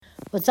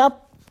What's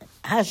up?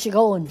 How's she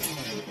going?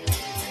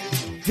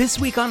 This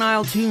week on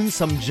isletunes,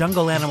 some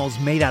jungle animals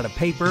made out of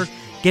paper,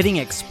 getting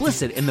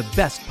explicit in the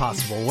best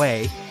possible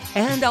way,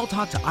 and I'll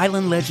talk to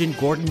island legend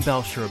Gordon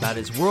Belsher about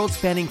his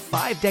world-spanning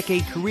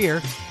 5-decade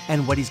career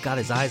and what he's got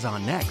his eyes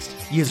on next.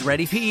 Yous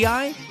ready,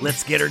 PEI?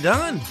 Let's get her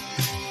done!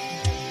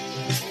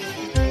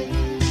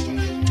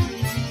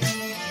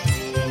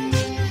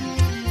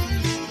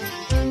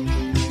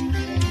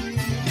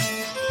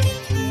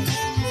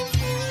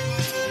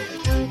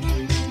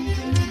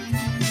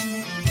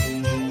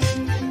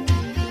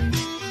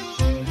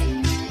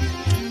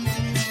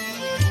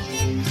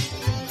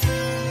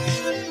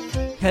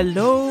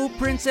 Hello,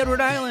 Prince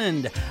Edward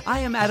Island! I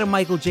am Adam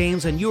Michael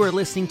James, and you are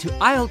listening to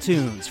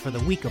isletunes for the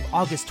week of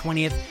August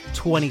 20th,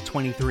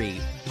 2023.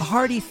 A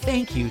hearty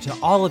thank you to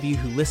all of you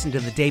who listened to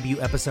the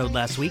debut episode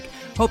last week.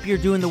 Hope you're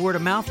doing the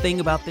word-of-mouth thing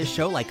about this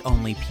show like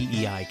only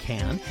PEI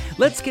can.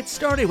 Let's get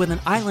started with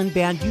an island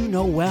band you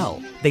know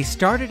well. They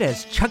started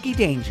as Chucky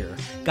Danger,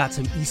 got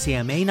some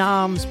ECMA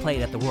noms,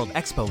 played at the World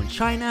Expo in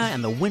China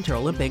and the Winter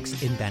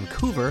Olympics in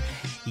Vancouver.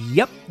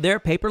 Yep, they're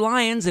Paper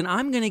Lions, and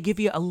I'm going to give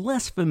you a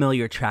less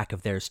familiar track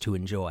of theirs to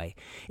enjoy.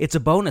 It's a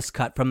bonus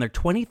cut from their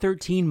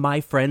 2013 My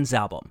Friends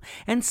album,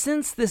 and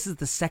since this is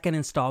the second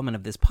installment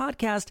of this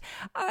podcast,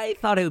 I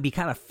thought it would be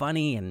kind of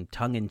funny and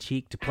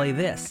tongue-in-cheek to play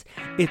this.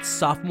 It's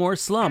Sophomore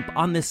Slump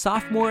on this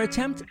sophomore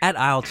attempt at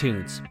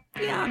isletunes.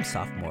 Yeah, I'm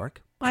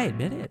sophomoric. I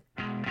admit it.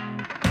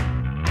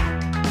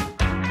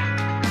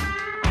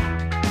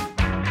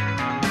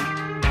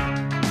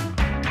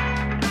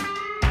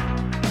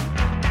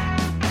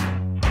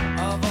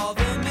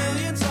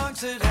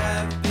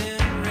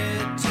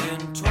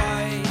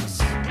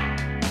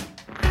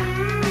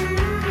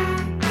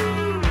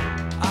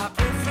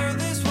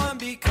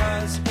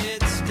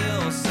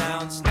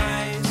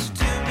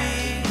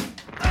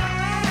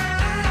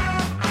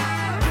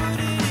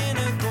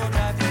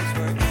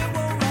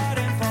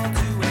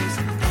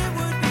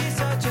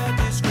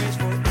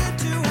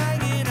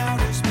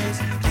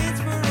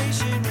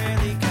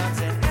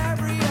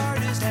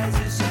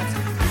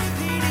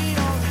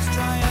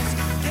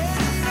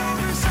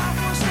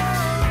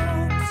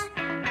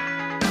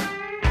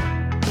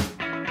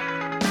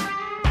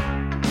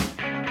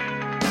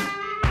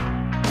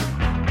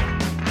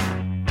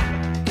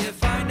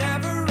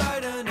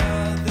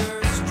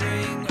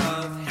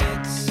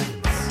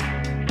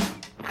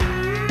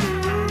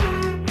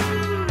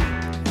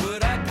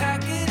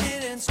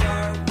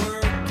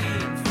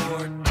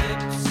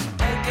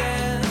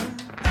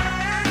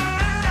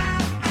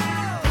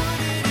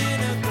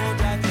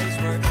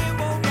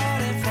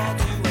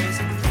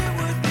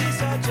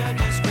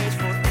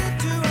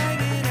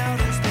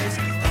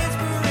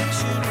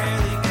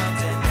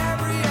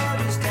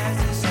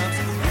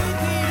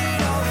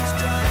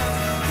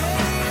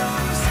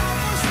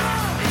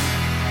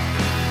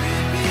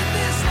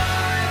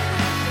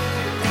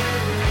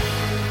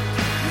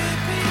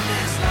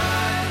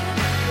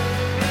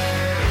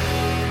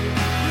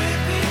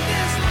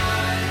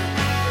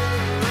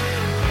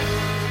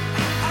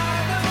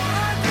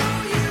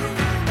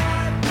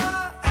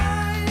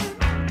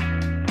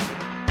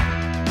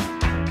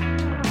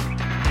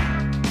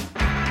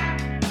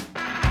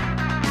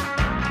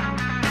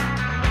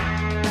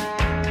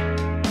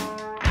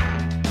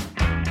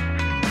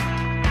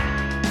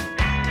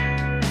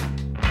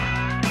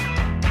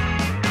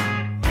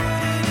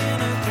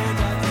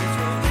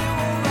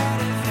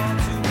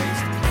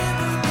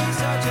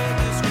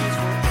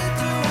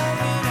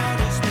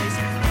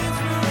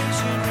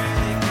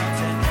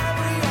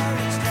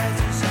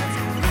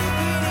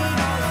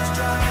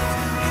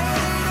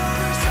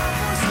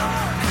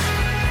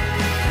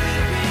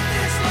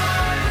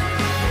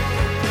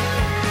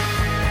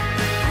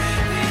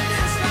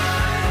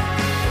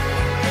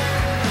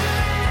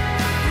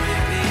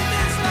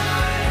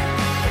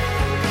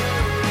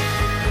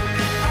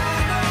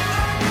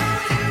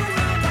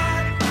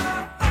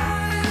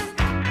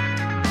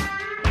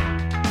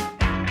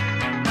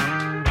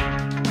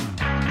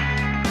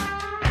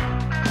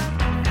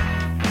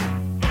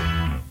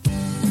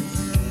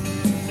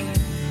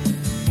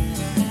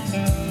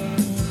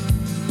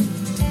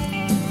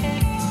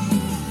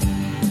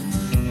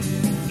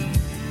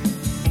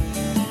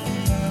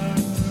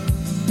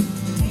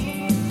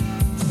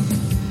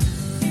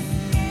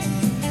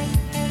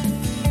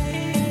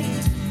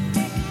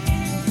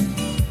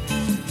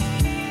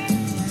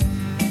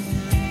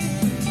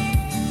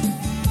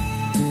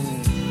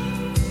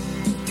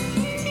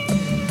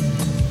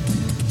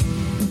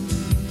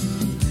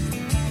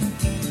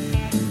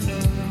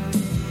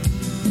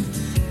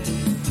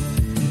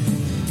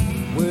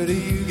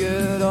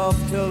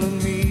 Telling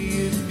me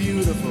it's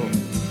beautiful,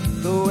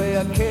 the way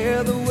I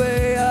care, the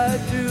way I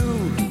do.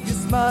 You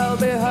smile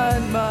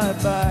behind my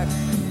back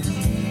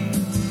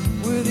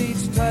with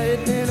each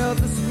tightening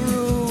of the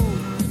screw.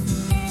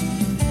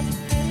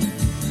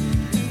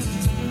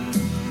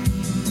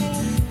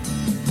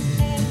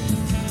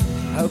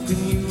 How can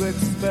you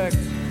expect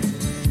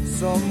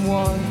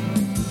someone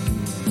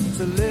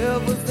to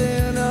live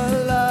within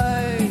a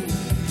line?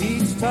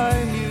 Each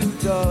time you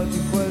dodge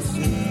a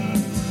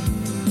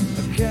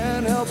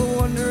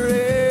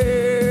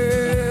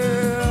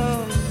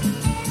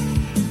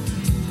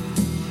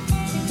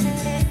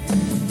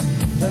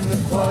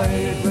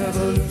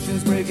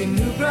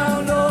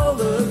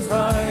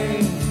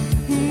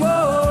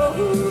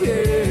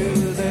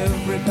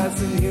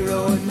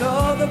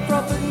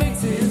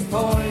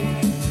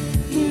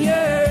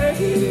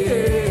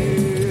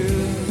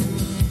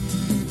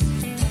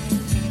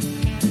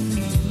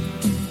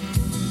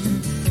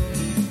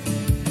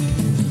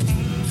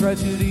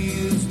Tragedy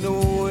is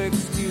no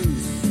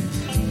excuse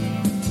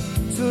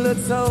to let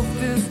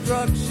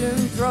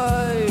self-destruction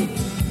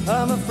drive.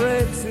 I'm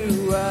afraid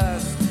to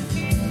ask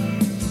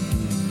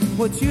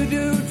what you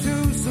do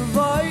to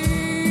survive.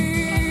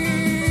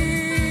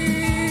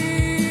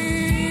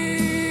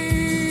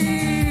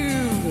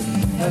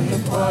 And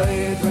the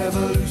quiet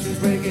revolution's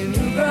breaking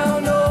new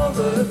ground all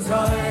the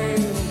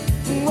time.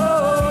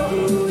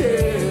 Whoa,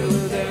 yeah,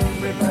 with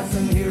every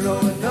passing hero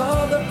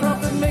another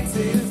prophet makes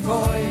his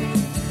point.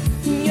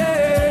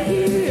 Yeah,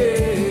 yeah.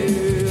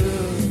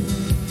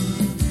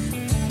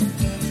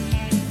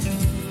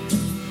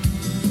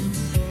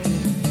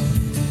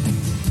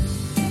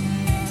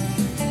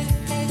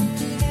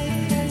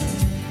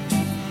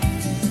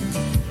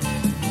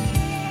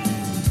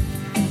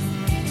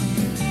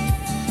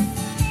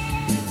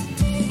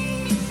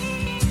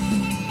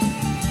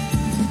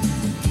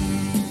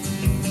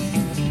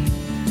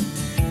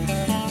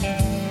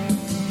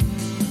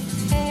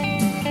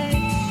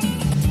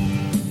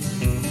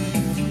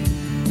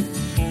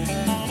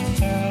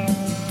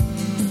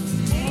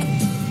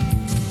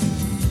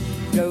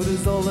 Doubt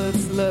is all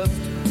that's left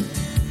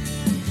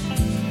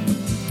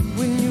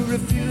when you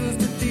refuse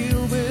to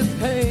deal with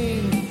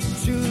pain,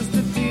 choose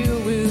to deal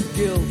with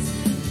guilt,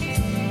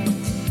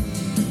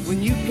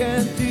 when you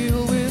can't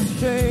deal with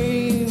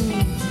shame.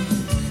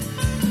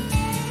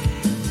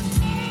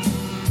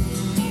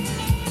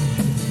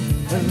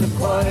 And the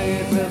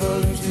quiet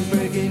revolution's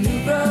breaking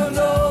new ground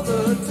all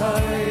the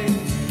time.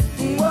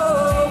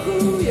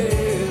 Whoa,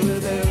 yeah,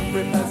 with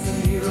every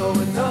passing hero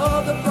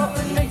another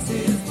prophet makes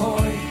his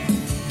point.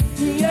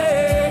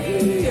 Yeah,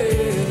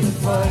 yeah, the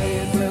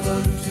quiet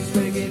revolution's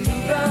breaking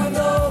new ground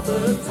all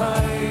the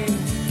time.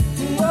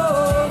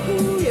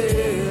 Whoa,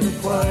 yeah, the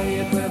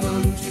quiet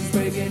revolution's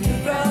breaking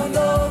new ground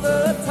all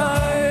the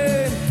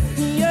time.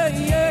 Yeah,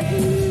 yeah,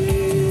 yeah.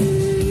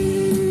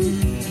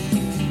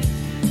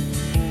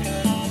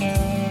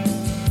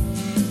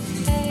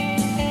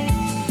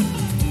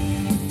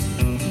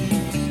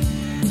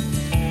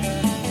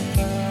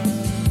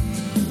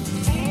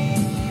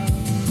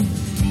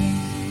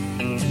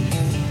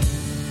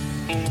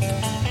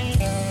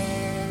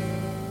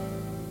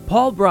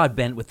 Paul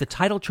Broadbent with the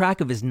title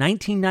track of his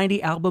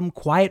 1990 album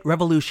Quiet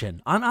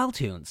Revolution on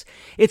iTunes.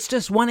 It's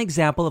just one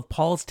example of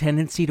Paul's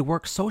tendency to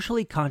work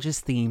socially conscious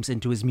themes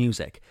into his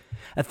music.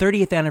 A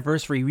 30th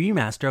anniversary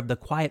remaster of the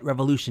Quiet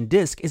Revolution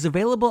disc is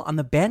available on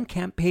the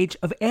Bandcamp page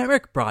of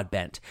Eric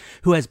Broadbent,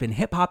 who has been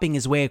hip-hopping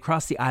his way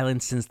across the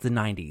island since the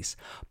 90s.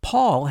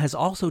 Paul has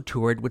also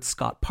toured with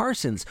Scott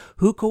Parsons,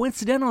 who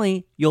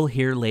coincidentally you'll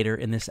hear later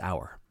in this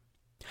hour.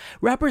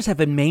 Rappers have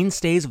been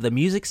mainstays of the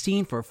music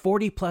scene for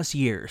 40-plus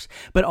years,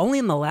 but only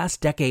in the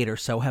last decade or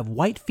so have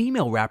white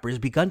female rappers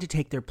begun to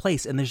take their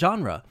place in the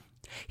genre.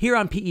 Here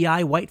on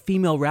PEI, white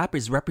female rap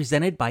is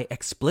represented by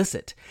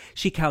X-plycit.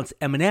 She counts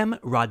Eminem,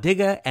 Rah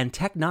Digga, and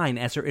Tech Nine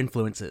as her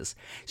influences.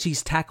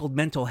 She's tackled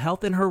mental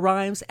health in her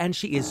rhymes, and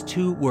she is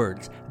 2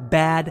 words: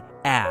 bad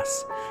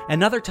ass.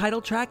 Another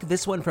title track,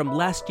 this one from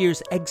last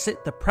year's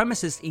Exit the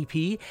Premises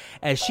EP,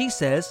 as she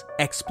says,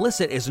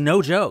 X-plycit is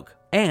no joke,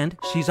 and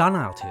she's on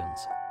iTunes.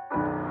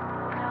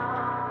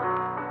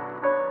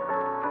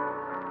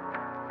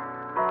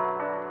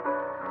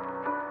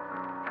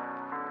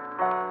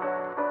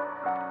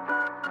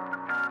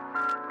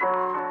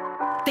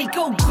 They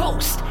go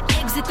ghost,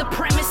 exit the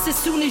premise as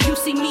soon as you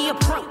see me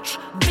approach.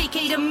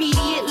 Vacate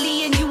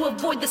immediately and you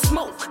avoid the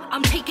smoke.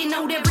 I'm taking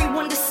out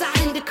everyone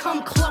deciding to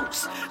come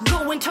close.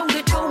 Going toe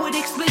to toe with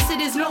X-plycit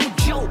is no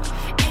joke.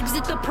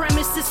 Exit the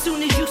premise as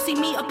soon as you see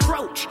me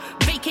approach.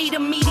 Vacate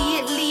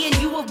immediately and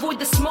you avoid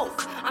the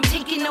smoke. I'm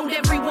taking out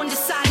everyone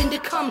deciding to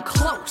come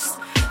close.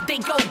 They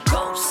go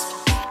ghost.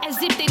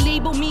 As if they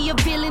label me a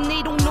villain,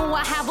 they don't know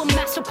I have a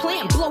master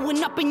plan.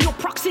 Blowing up in your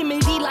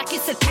proximity like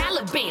it's a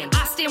Taliban.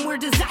 I stand where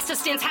disaster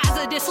stands,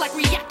 hazardous like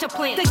reactor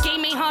plants. The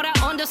game ain't hard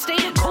to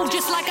understand, code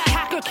just like a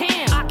hacker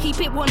can. I keep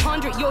it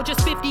 100, you're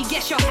just 50,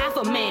 guess you're half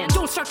a man.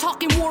 Don't start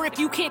talking war if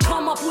you can't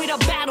come up with a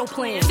battle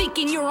plan.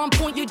 Thinking you're on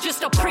point, you're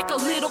just a prick, a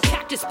little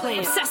cactus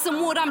plant.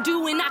 Obsessing what I'm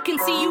doing, I can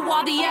see you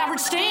are the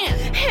average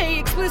stand. Hey,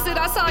 X-plycit,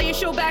 I saw your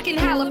show back in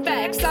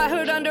Halifax. I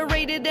heard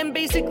underrated and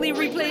basically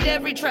replayed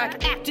every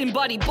track. Acting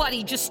buddy,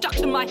 just stuck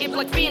to my hip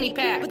like fanny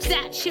pack. But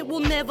that shit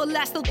will never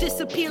last, they'll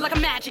disappear like a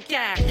magic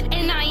act.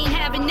 And I ain't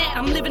having that,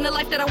 I'm living the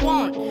life that I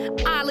want.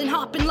 Island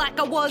hopping like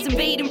I was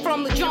invading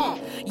from the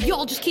jump.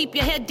 Y'all just keep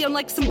your head down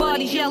like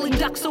somebody's yelling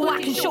duck, so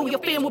I can show your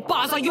fan with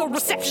bars, all your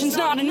reception's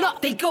not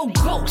enough. They go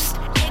ghost,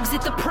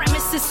 exit the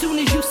premise as soon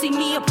as you see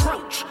me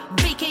approach.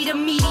 Vacate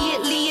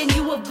immediately and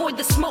you avoid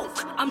the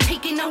smoke. I'm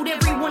taking out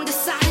everyone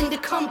deciding to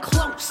come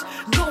close.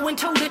 Going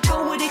toe to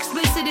toe with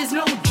X-plycit is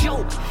no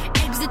joke.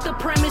 Exit the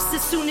premise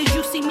as soon as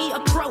you see me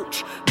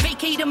approach.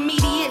 Vacate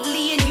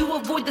immediately and you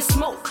avoid the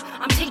smoke.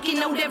 I'm taking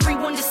out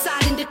everyone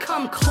deciding to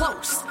come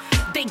close.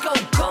 They go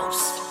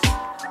ghost.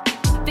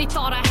 They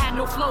thought I had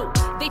no flow,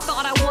 they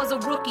thought I was a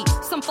rookie.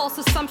 Some false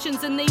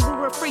assumptions and they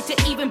were afraid to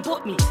even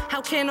book me. How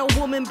can a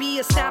woman be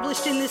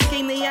established in this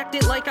game? They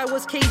acted like I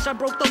was caged, I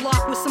broke the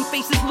lock with some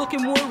faces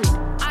looking worried.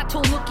 I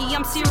told Lookie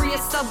I'm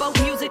serious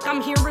about music.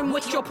 I'm hearing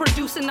what you're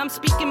producing. I'm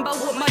speaking about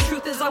what my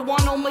truth is. I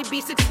want all my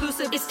beats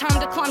exclusive. It's time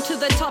to climb to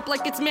the top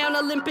like it's Mount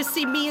Olympus.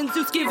 See me and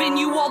Zeus giving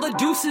you all the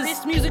deuces.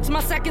 This music's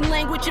my second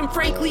language, and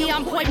frankly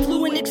I'm quite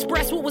fluent.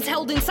 Express what was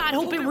held inside.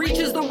 Hope it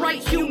reaches the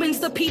right humans.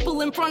 The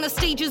people in front of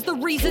stage is the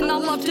reason I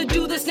love to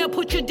do this. Now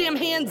put your damn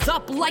hands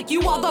up like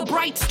you are the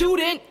bright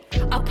student.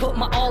 I put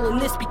my all in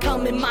this,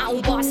 becoming my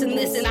own boss in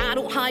this. And I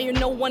don't hire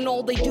no one,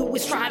 all they do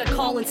is try to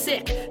call in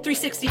sick.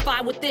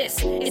 365 with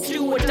this, it's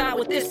do or die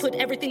with this. Put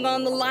everything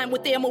on the line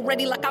with them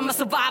already like I'm a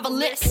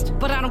survivalist.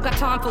 But I don't got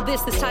time for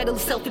this title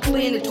is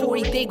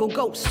self-explanatory. They go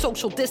ghost,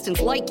 social distance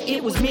like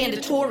it was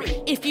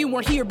mandatory. If you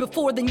weren't here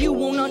before, then you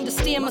won't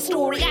understand my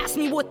story. Ask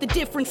me what the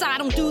difference, I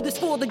don't do this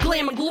for the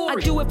glamour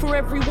glory. I do it for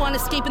everyone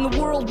escaping the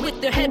world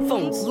with their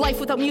headphones. Life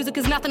without music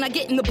is nothing, I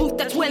get in the booth,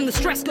 that's when the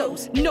stress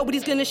goes.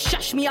 Nobody's gonna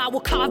shush me, I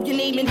will carve your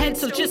name in head.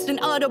 So just an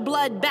utter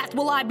bloodbath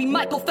will I be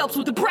Michael Phelps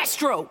with a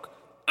breaststroke.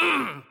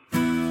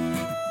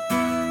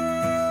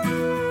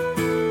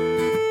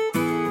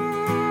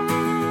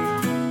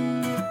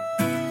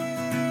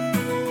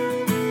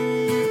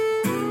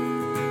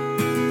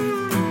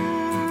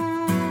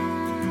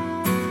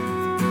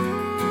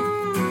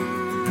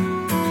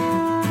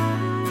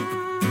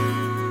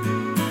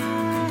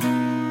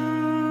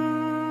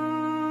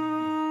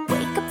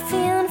 Wake up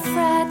feeling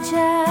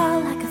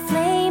fragile like a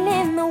flame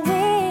in the wind.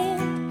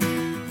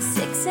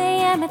 6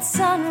 a.m. at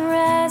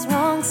sunrise,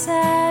 wrong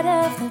side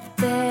of the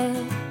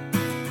bed.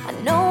 I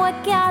know I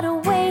gotta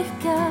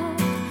wake up,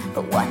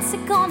 but what's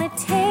it gonna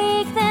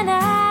take? Then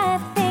I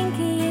think of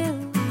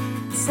you.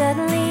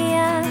 Suddenly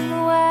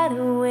I'm wide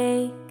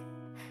awake.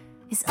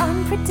 His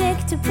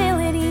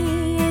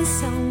unpredictability is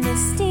so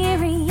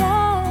mysterious.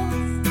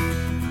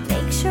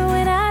 Make sure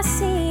when I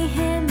see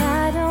him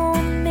I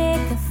don't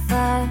make a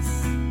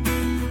fuss.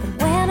 But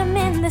when I'm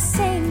in the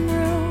same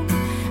room,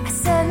 I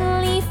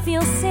suddenly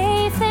feel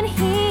safe. Then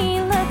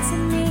he looks at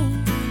me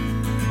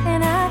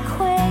and I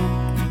quake.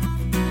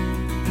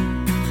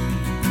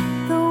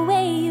 The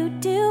way you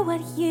do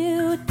what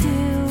you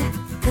do,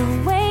 the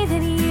way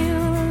that you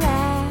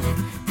laugh,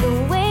 the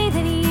way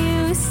that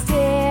you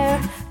stare,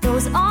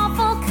 those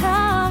awful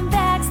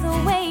comebacks, the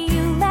way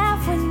you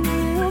laugh when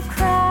you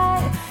cry.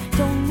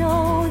 Don't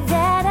know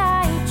that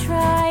I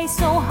try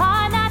so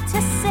hard not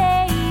to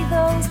say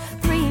those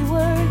 3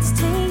 words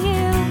to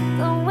you.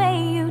 The way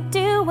you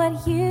do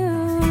what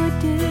you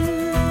do.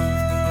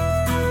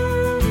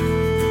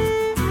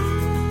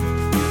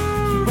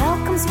 He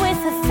welcomes with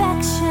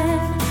affection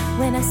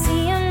when I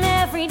see him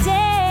every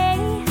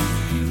day,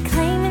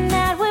 claiming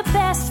that we're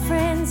best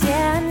friends.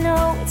 Yeah, I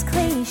know it's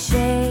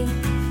cliche.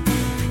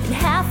 And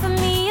half of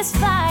me is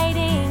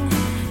fighting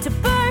to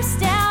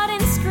burst out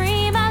and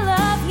scream, I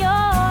love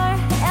your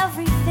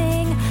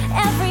everything,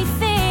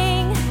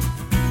 everything.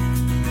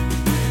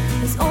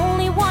 There's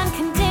only one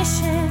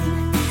condition,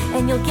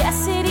 and you'll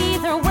guess it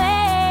either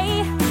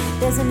way.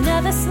 There's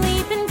another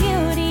sleeping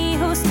beauty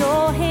who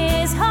stole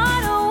his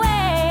heart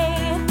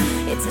away.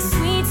 It's a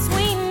sweet,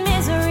 sweet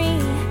misery,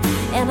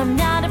 and I'm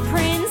not a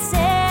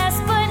princess,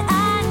 but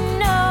I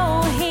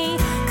know he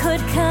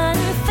could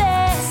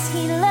confess.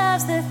 He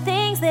loves the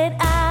things that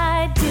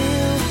I do,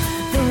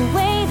 the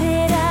way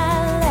that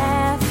I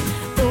laugh,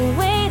 the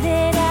way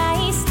that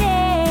I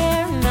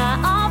stare, my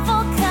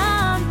awful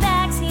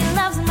comebacks. He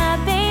loves my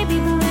baby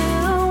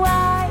blue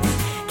eyes.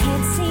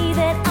 Can't see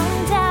that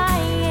I'm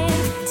dying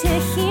to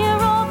hear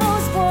all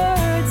those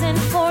words and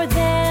for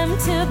them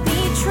to be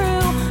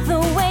true. The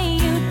way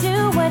you do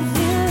what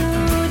you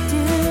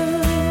do.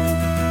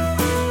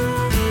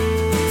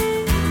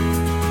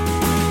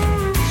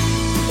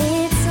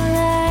 It's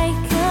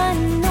like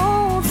an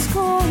old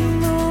school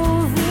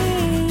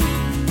movie.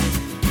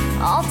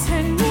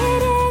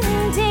 Alternate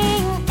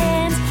ending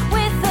ends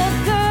with a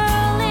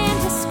girl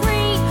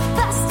indiscreet,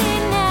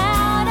 busting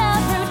out of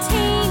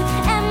routine,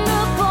 and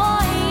the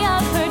boy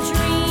of her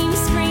dreams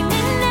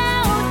screaming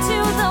out to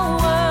the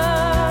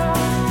world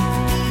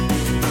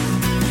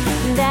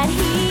that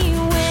he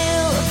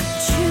will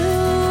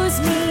choose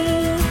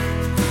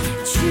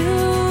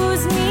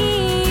me,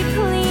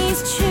 please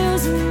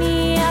choose me.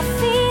 I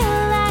feel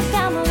like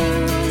I'm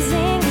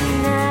losing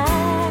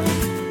now.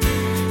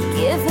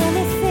 Give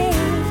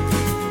anything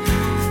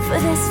for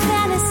this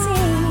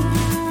fantasy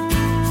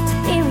to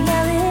be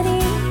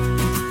reality.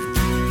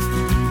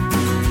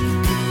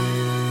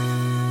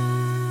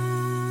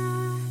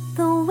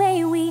 The way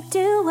we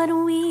do what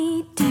we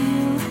do,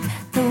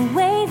 the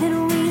way that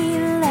we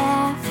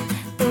laugh,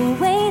 the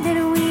way that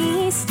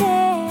we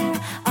stare,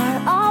 our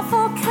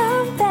awful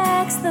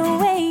comebacks, the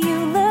way you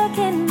look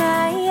in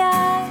my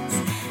eyes.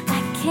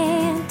 I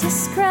can't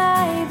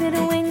describe it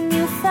when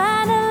you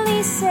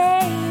finally say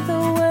the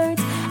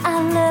words,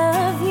 I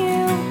love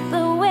you,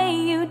 the way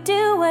you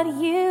do what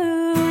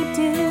you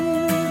do.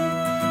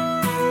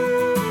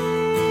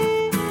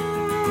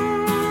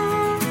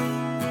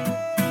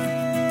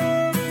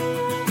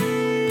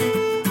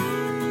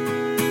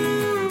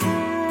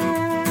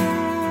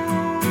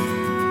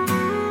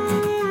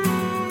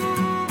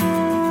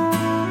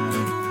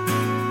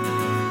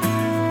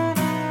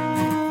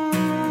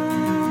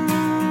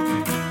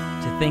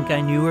 think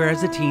I knew her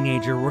as a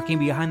teenager, working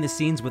behind the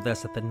scenes with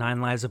us at the 9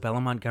 Lives of Ella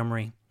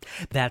Montgomery.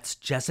 That's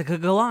Jessica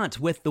Gallant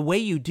with The Way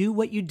You Do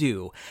What You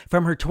Do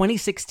from her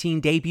 2016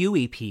 debut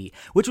EP,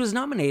 which was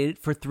nominated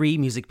for 3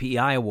 Music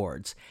PEI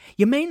awards.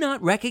 You may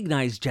not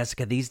recognize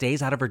Jessica these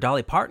days out of her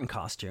Dolly Parton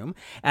costume,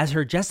 as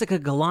her Jessica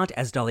Gallant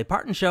as Dolly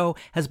Parton show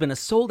has been a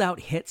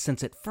sold-out hit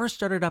since it first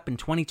started up in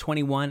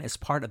 2021 as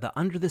part of the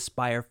Under the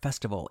Spire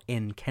Festival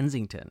in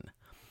Kensington.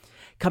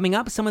 Coming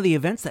up, some of the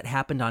events that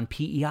happened on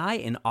PEI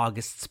in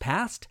August's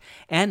past,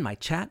 and my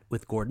chat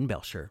with Gordon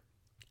Belsher.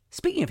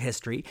 Speaking of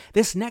history,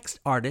 this next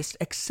artist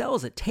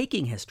excels at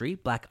taking history,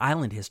 Black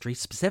Island history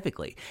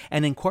specifically,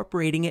 and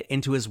incorporating it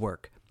into his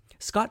work.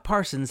 Scott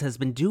Parsons has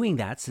been doing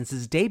that since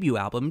his debut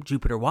album,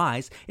 Jupiter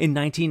Wise, in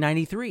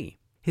 1993.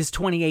 His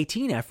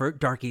 2018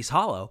 effort, Darky's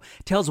Hollow,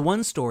 tells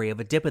one story of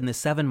a dip in the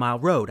 7 Mile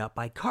Road up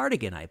by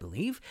Cardigan, I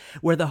believe,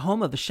 where the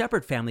home of the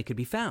Shepherd family could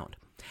be found.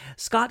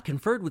 Scott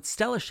conferred with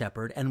Stella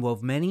Shepherd and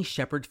wove many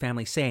Shepherd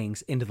family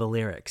sayings into the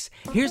lyrics.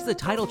 Here's the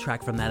title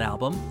track from that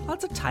album.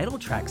 Lots of title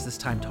tracks this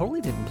time,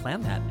 totally didn't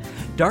plan that.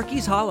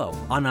 Darky's Hollow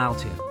on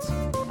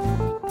iTunes.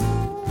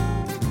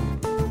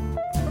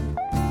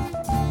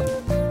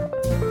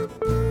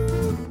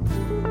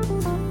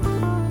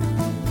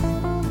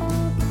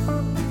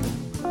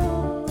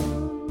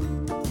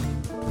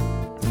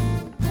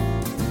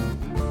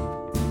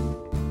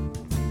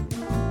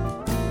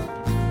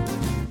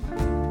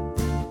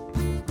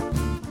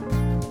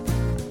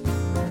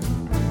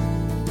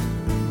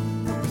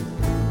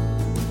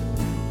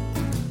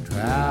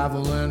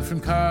 Traveling from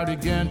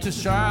Cardigan to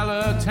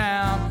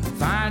Charlottetown,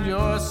 find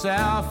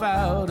yourself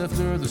out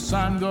after the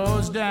sun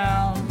goes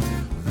down.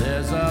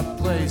 There's a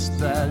place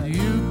that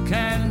you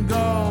can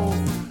go,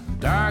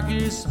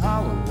 Darky's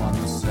Hollow on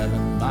the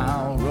 7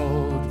 Mile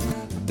Road.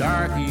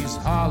 Darky's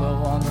Hollow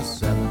on the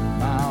 7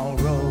 Mile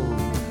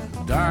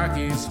Road.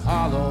 Darky's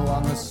Hollow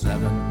on the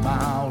 7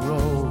 Mile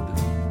Road.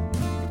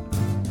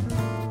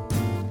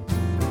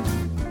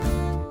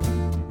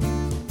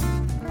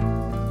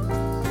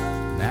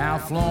 Now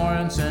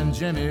Florence and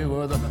Jimmy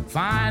were the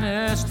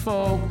finest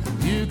folk.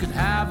 You could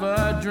have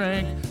a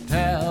drink,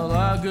 tell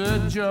a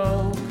good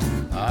joke,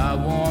 a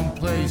warm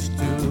place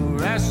to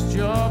rest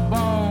your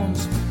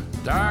bones.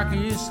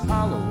 Darky's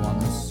Hollow on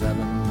the 7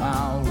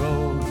 Mile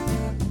Road.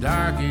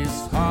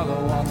 Darky's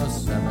Hollow on the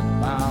 7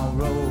 Mile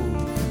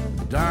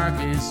Road.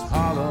 Darky's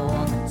Hollow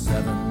on the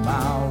 7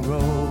 Mile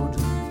Road.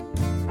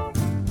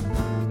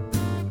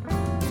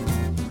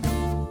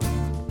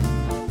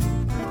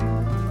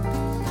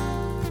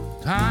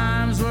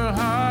 Times were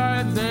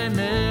hard, they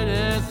made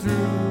it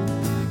through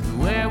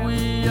where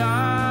we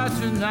are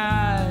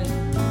tonight.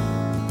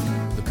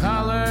 The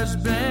color's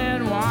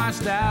been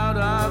washed out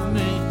of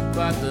me,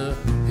 but the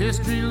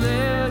history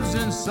lives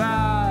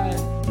inside.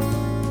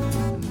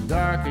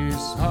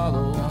 Darky's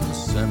Hollow on the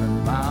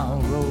 7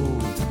 Mile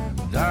Road.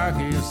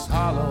 Darky's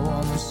Hollow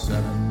on the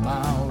 7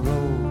 Mile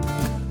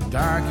Road.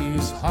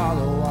 Darky's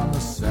Hollow on the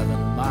 7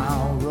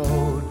 Mile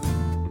Road.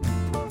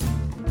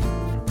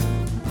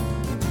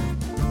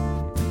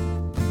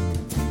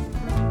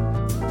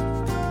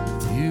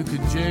 You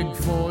could jig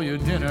for your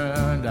dinner,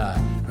 and I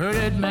heard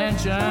it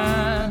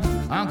mentioned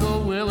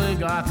Uncle Willie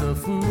got the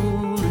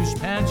foolish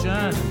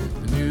pension.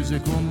 The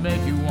music will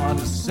make you want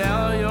to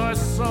sell your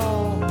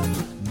soul.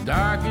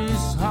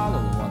 Darky's Hollow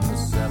on the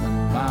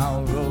 7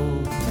 Mile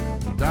Road.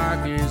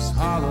 Darky's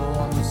Hollow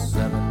on the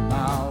 7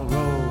 Mile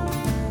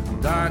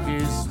Road.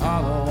 Darky's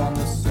Hollow on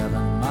the 7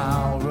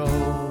 Mile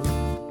Road.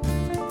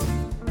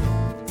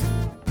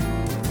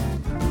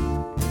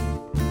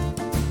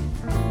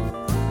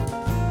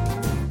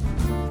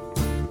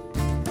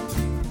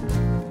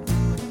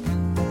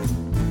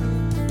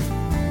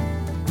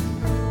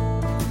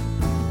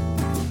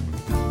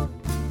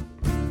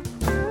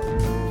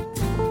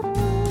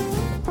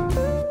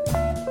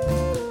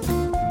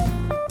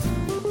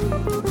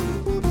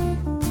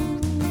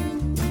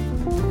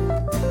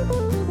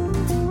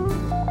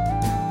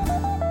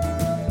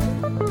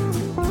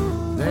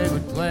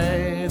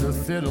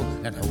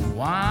 And a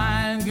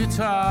wine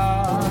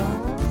guitar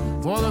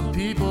for the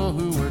people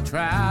who were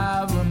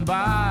traveling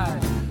by,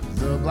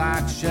 the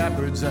Black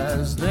Shepherds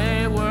as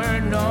they were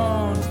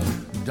known.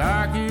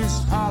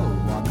 Darky's Hollow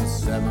on the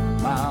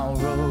 7 Mile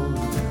Road.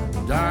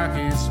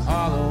 Darky's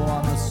Hollow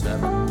on the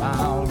 7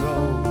 Mile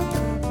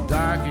Road.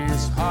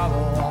 Darky's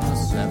Hollow on the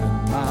 7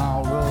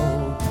 Mile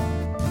Road.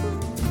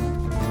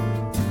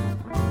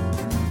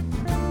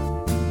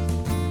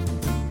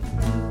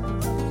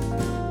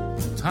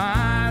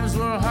 Times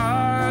were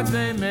hard,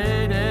 they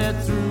made it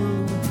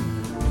through.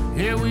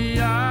 Here we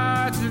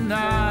are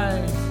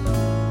tonight.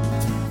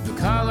 The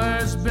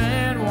color's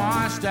been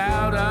washed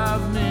out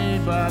of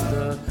me, but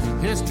the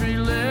history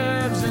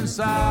lives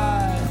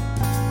inside.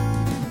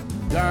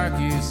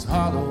 Darky's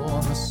Hollow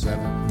on the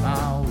 7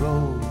 Mile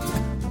Road.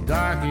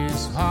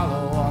 Darky's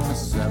Hollow on the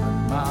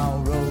 7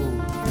 Mile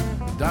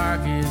Road.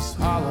 Darky's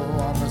Hollow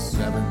on the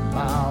 7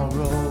 Mile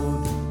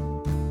Road.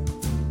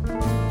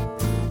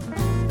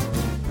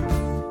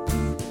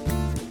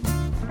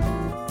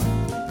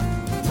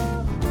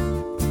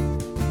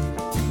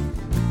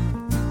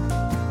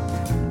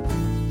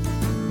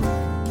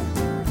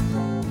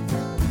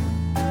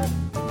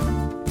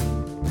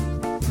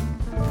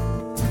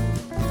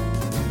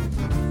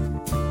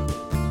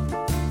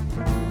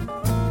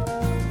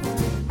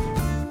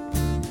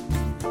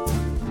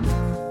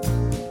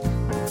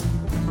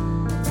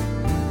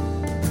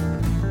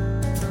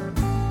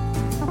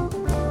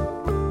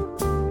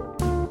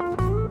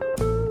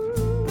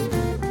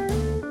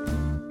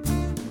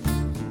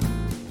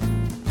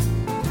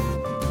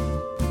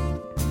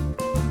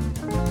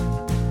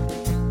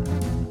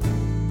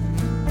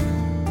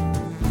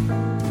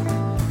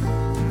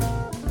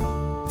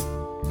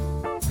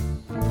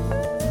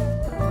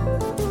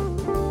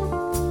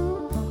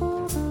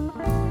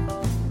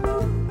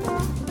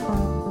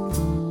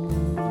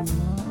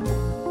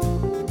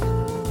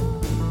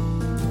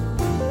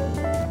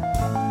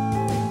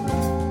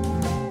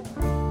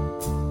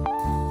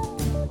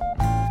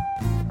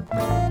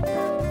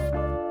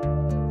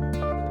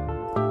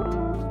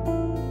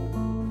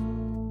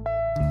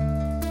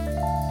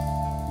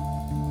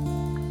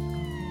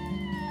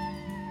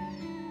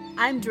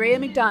 I'm Drea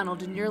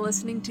McDonald, and you're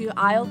listening to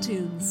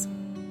isletunes.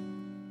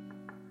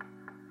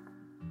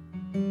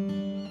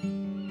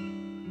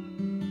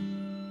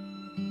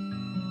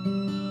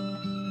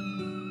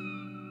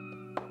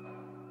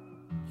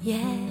 Hier,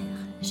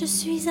 je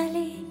suis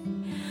allée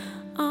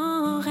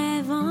en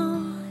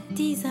rêvant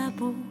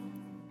d'Isabeau,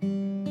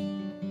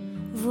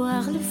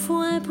 voir le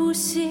foin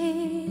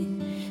pousser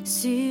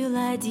sur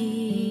la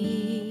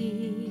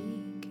digue.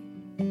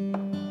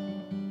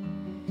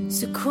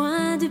 Ce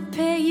coin de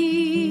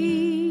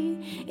pays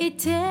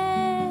était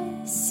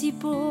si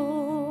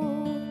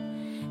beau,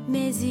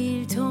 mais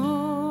il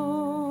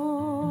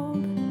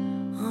tombe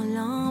en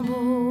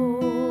lambeaux.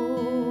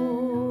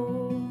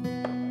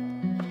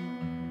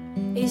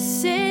 Et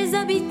ses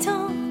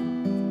habitants,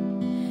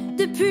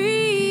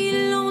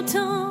 depuis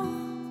longtemps,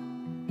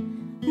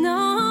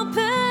 n'en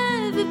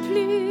peuvent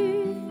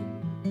plus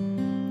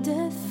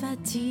de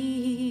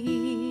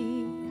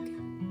fatigue.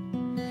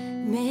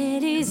 Mais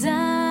les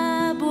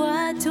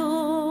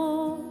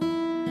aboiteaux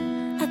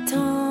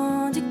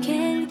attendent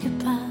quelque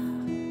part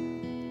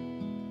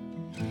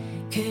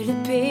que le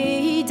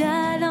pays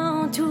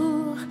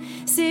d'alentour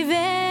s'éveille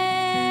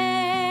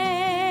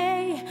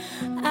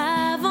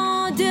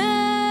avant de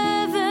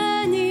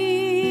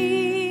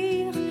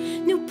venir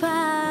nous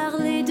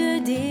parler de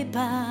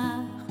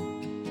départ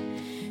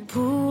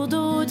pour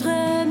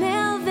d'autres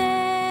merveilles.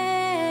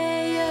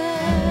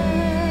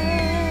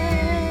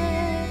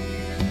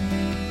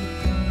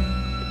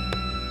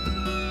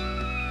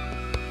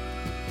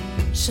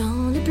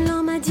 Jean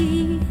Leblanc m'a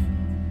dit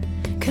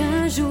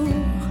qu'un jour,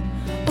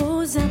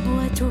 aux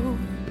aboiteaux,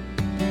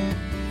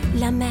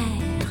 la mer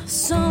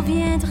s'en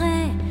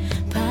viendrait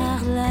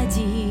par la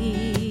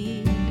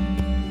digue,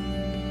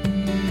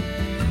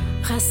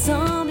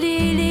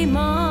 rassembler les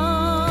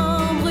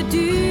membres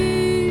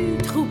du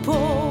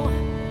troupeau,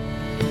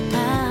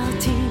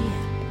 partir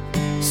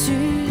sur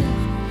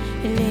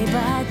les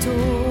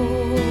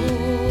bateaux,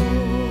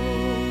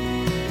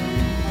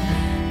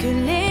 que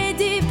les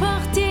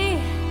déportés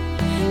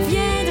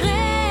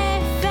viendraient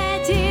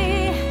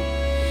fêter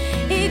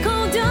et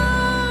qu'on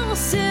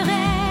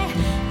danserait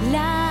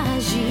la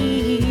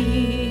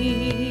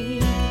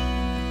gigue.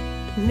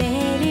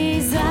 Mais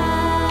les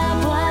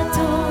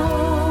aboiteaux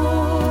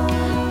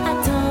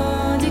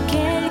attendent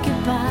quelque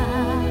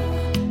part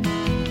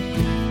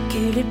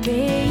que le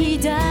pays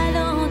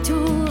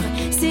d'alentour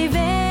s'éveille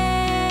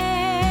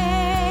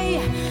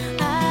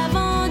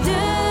avant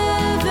de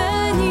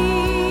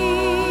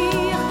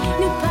venir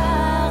nous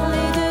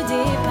parler de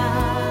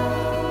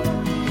départ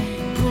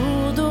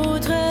pour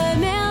d'autres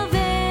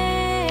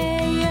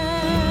merveilles.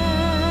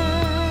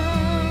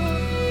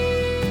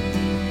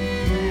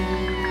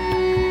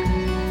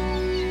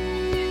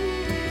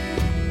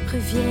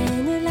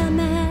 Revienne la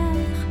mer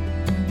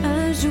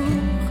un jour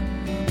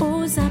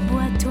aux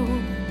aboiteaux,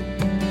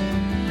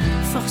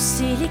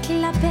 forcer les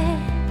clapets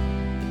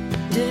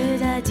de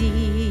la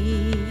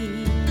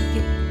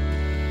digue,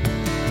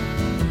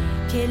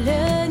 qu'elle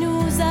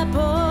nous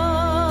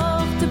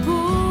apporte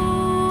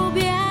pour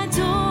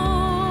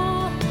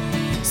bientôt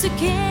ce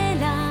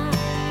qu'elle a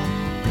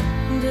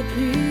de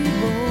plus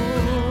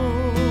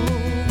beau.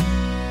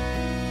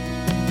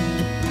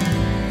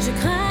 Je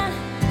crains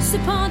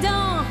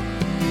cependant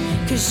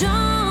que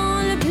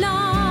Jean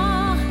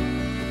Leblanc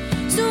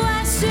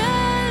soit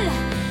seul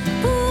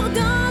pour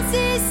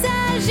danser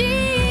sa gigue.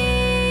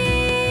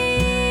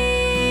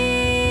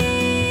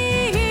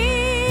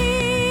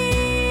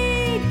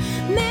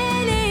 Mais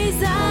les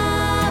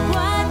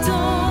aboiteaux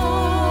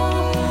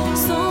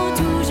sont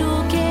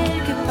toujours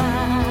quelque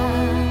part,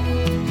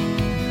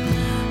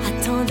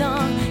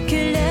 attendant que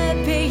le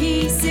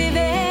pays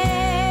s'éveille.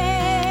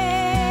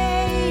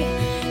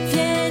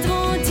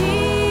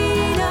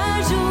 Viendront-ils un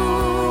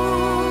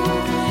jour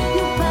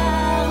nous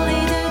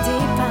parler de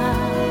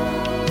départ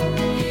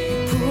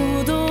pour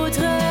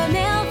d'autres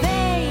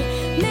merveilles?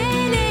 Mais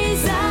les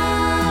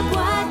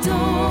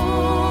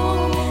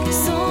aboiteaux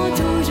sont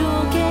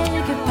toujours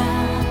quelque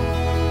part,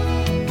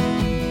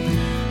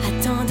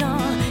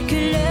 attendant que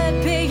le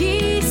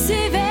pays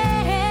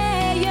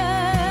s'éveille.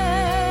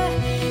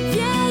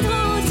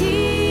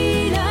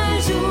 Viendront-ils un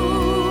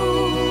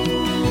jour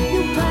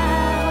nous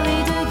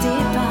parler de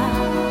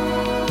départ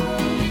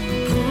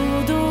pour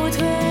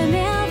d'autres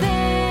merveilles?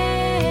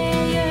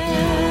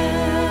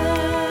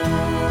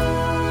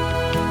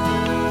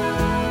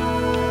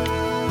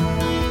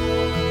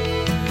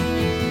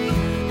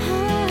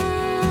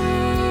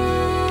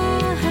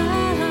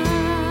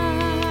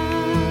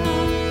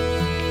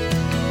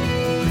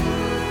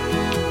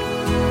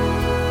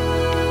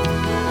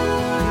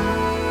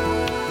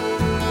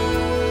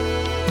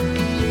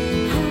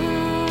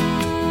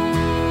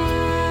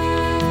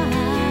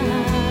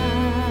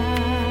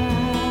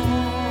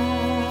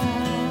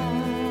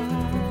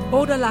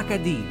 Oda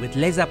Lakadi with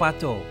Les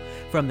Zapatos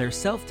from their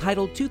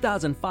self-titled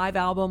 2005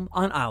 album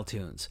on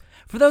iTunes.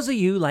 For those of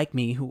you like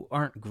me who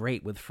aren't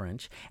great with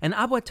French, an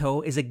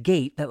aboiteau is a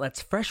gate that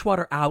lets fresh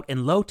water out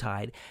in low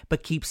tide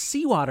but keeps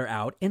seawater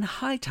out in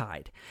high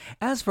tide.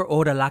 As for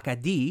Eau de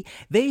l'Acadie,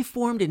 they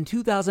formed in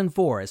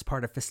 2004 as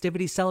part of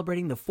festivities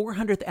celebrating the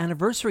 400th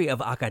anniversary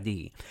of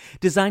Acadie.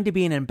 Designed to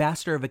be an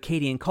ambassador of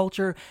Acadian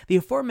culture, the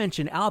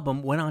aforementioned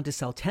album went on to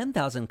sell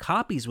 10,000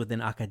 copies within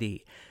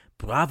Acadie.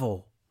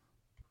 Bravo!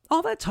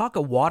 All that talk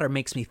of water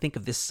makes me think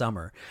of this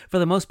summer, for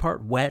the most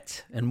part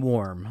wet and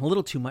warm, a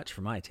little too much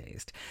for my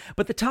taste.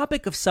 But the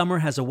topic of summer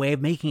has a way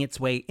of making its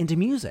way into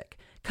music,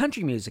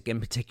 country music in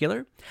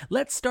particular.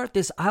 Let's start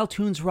this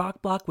iTunes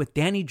rock block with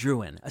Danny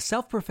Druin, a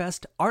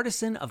self-professed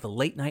artisan of the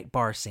late-night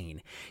bar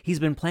scene. He's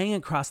been playing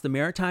across the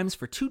Maritimes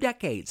for 2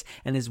 decades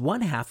and is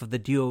one half of the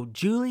duo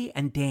Julie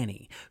and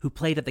Danny, who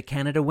played at the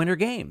Canada Winter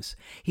Games.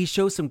 He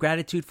shows some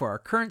gratitude for our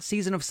current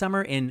season of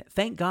summer in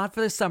Thank God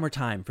for the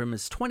Summertime from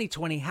his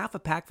 2020 Half a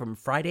Pack from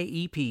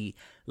Friday EP.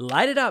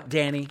 Light it up,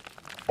 Danny.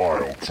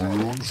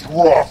 iTunes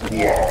Rock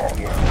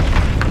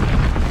Block.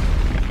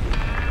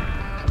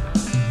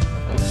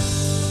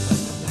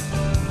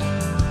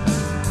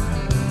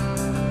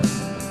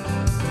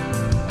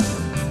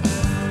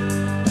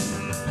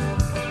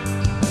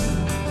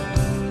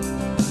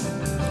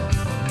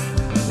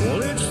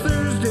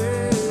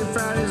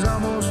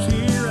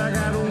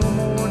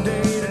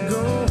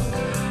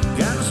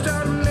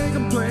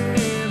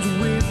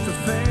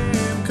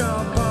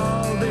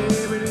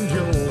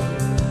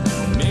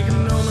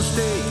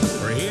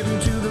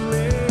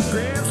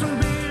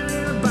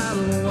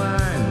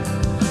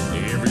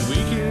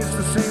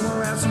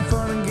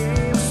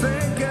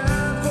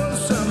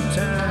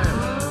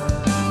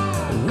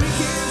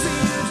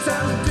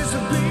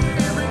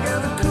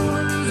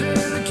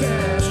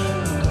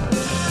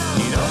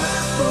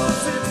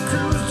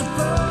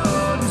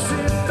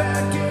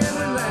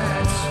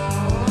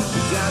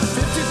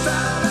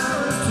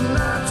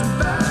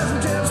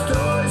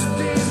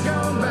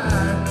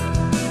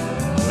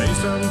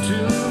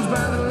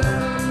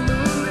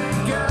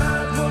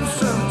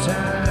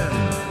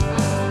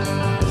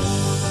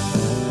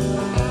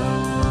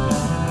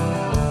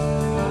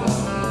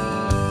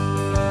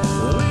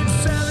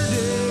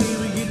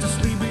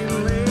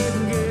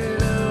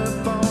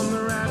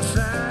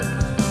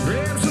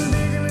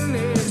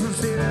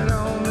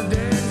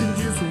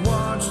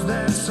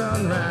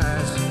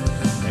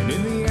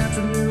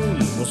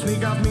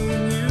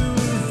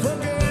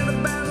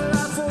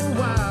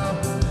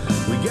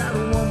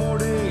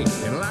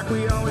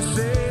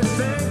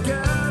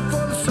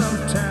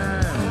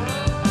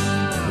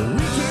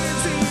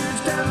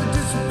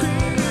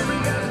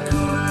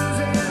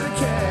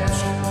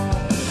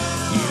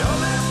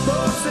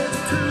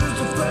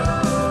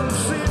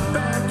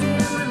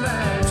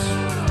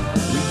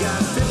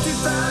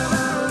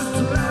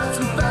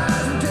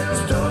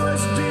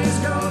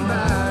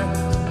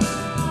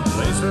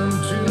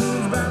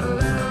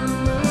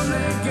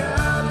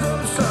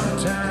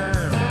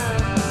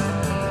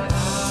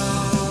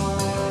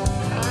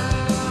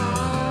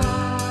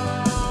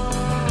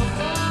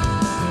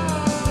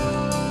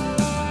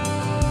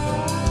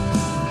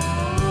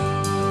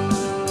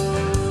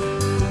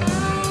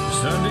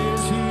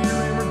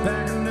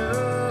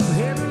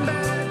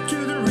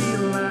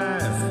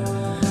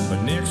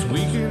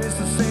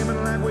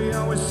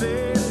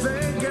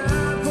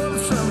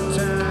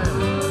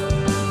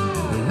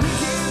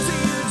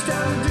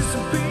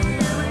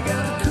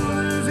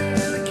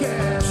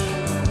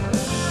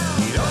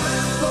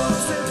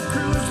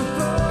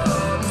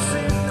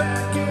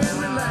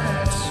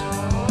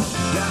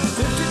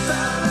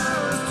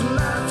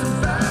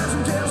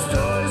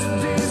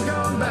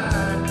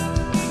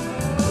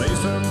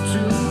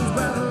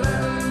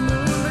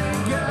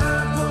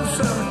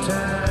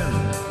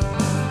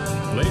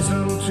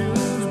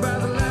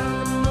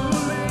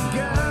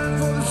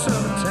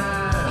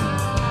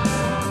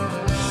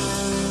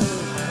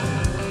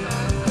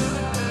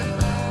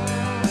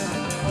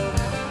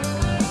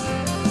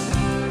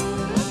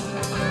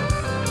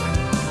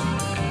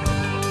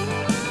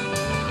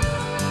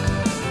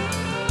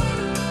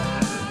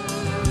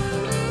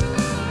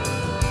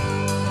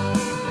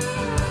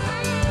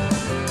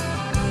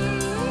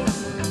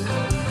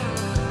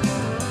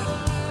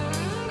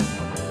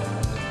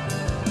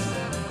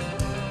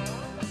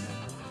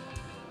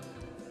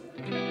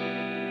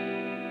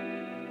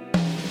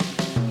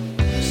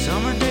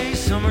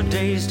 Summer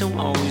days don't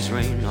always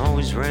rain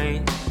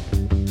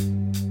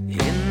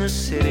in the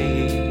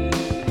city.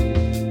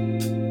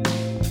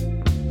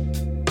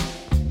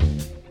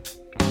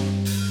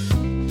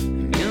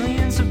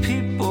 Millions of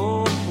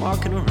people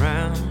walking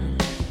around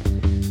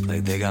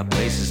like they got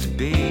places to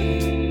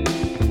be.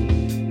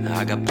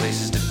 I got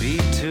places to be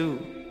too.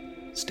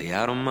 Stay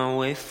out of my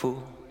way,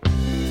 fool.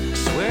 I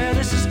swear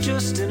this is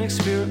just an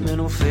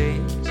experimental phase.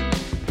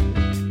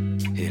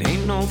 It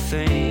ain't no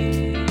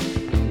thing.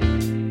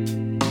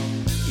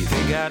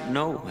 God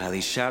know how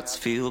these shots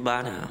feel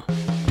by now.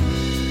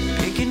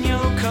 Pink and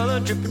yellow color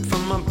dripping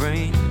from my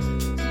brain.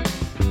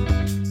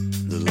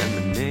 The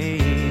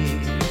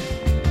lemonade.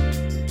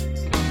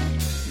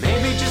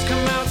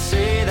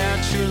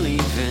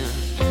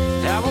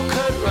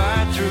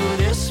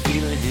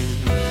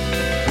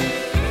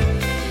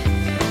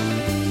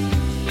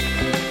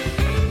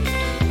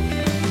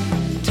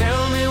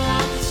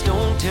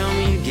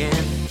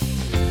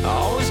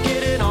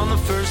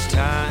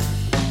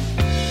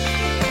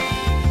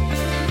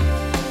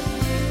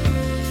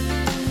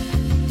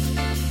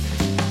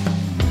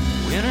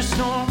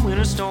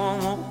 winter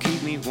storm won't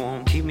keep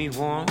me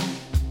warm,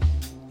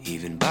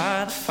 even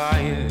by the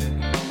fire.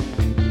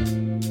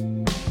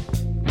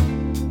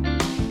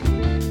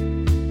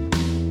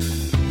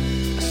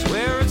 I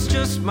swear it's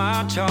just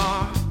my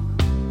charm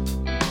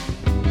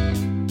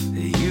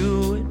that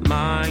you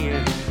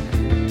admire,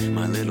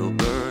 my little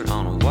bird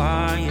on a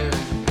wire.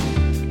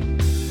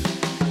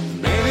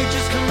 Maybe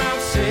just come out,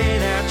 say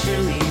that you're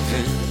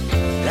leaving.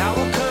 That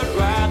will cut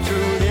right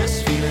through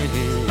this feeling.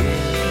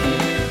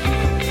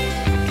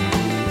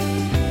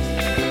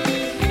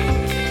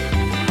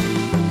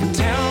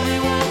 Tell me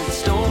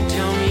once, don't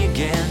tell me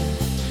again.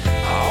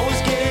 I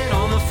always get it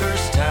on the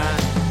first time.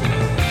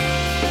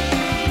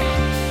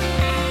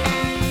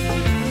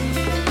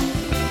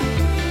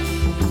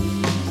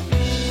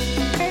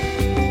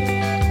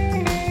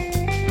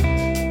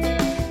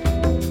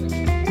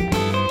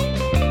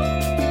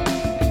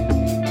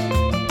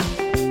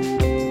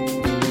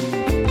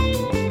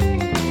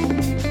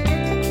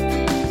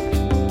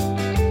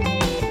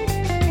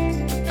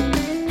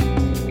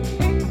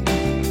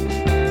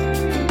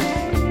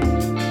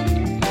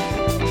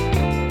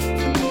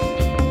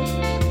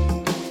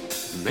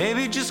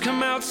 Maybe just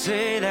come out,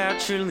 say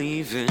that you're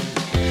leaving.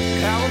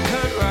 I will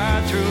cut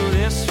right through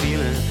this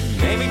feeling.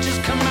 Maybe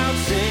just come out,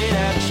 say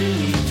that you're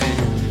leaving.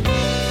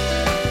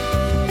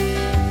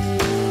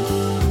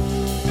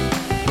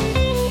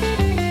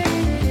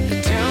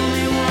 Tell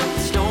me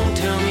once, don't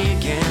tell me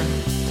again.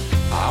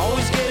 I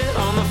always get it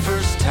on the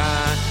first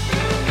time.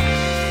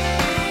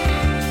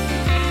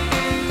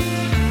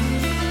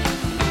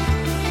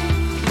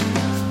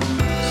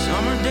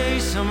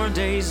 Summer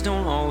days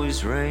don't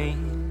always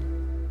rain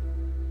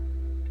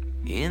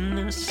in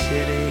the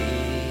city.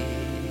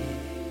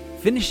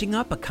 Finishing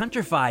up a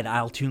countrified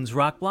Isletunes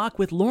rock block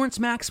with Lawrence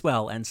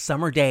Maxwell and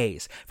Summer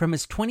Days from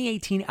his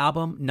 2018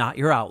 album Not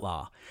Your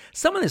Outlaw.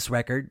 Some of this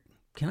record,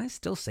 can I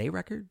still say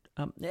record?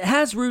 It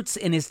has roots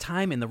in his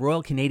time in the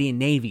Royal Canadian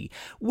Navy,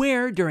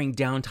 where during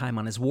downtime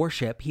on his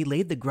warship, he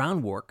laid the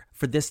groundwork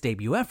for this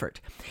debut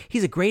effort.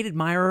 He's a great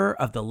admirer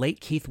of the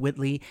late Keith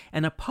Whitley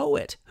and a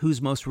poet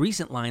whose most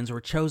recent lines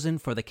were chosen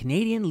for the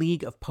Canadian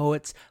League of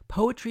Poets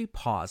Poetry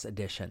Pause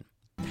edition.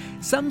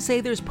 Some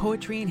say there's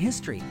poetry in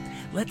history.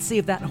 Let's see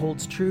if that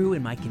holds true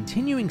in my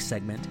continuing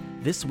segment,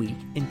 This Week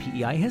in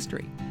PEI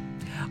History.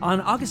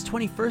 On August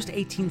 21st,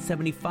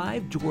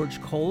 1875,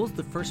 George Coles,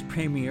 the first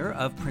premier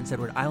of Prince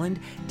Edward Island,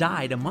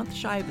 died a month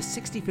shy of his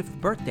 65th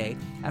birthday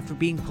after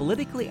being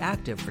politically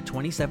active for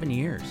 27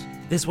 years.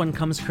 This one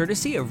comes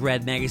courtesy of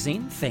Red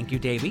Magazine. Thank you,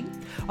 Davey.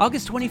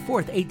 August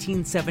 24th,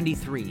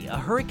 1873, a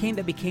hurricane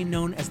that became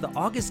known as the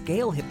August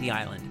Gale hit the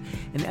island.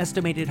 An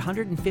estimated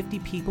 150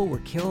 people were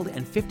killed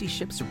and 50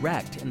 ships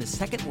wrecked in the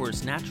second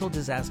worst natural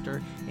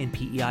disaster in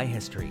PEI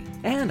history.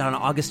 And on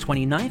August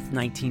 29th,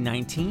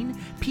 1919,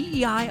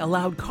 PEI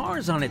allowed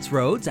cars on its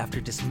roads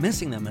after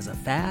dismissing them as a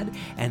fad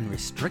and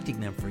restricting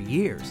them for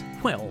years.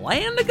 Well,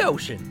 land of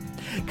Goshen!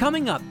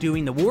 Coming up,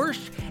 doing the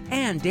Warsh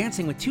and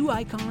dancing with two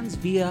icons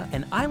via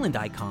an island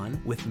icon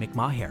with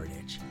Mi'kmaq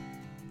heritage.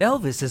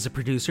 Elvis is a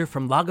producer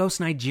from Lagos,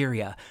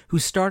 Nigeria, who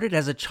started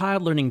as a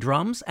child learning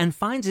drums and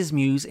finds his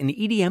muse in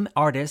EDM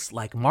artists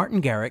like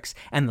Martin Garrix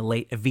and the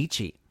late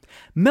Avicii.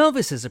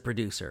 Melvis is a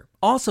producer,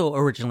 also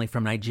originally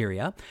from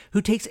Nigeria,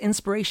 who takes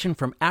inspiration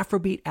from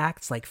Afrobeat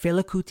acts like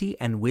Fela Kuti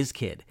and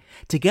Wizkid.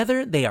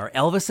 Together, they are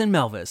Elvis and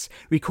Melvis,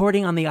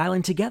 recording on the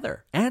island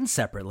together and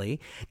separately,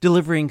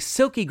 delivering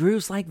silky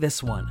grooves like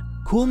this one,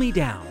 Cool Me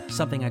Down,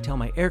 something I tell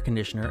my air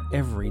conditioner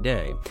every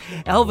day.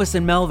 Elvis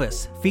and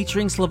Melvis,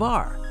 featuring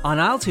Slavar, on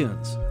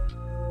Isletunes.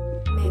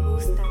 Me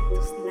gustan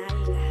tus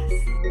nalgas.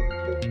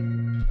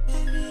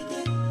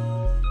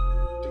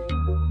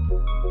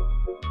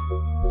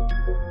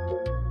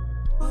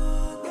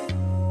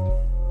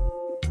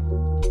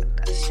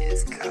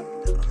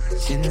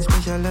 Send a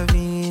special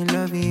loving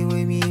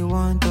with me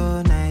want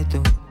all night,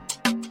 oh.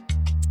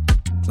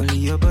 Only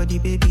your body,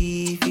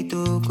 baby, if it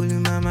oh, cool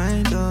in my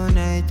mind all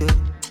night, oh.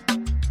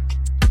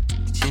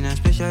 Send a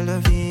special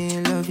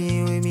loving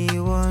with me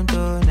want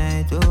all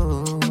night,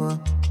 oh.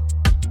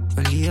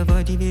 Only your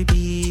body,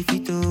 baby, if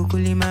it oh,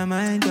 cool in my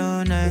mind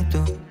all night,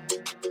 oh.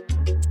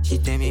 She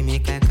tell me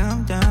make I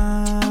calm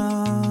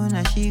down,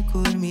 and she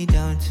cool me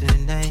down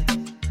tonight.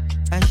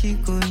 And she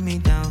cool me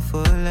down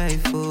for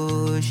life,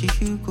 oh. She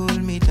should cool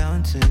me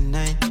down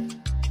tonight.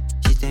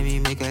 She tell me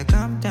make I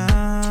calm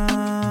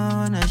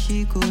down, and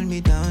she cool me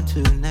down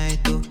tonight,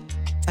 oh.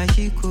 And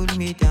she cool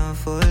me down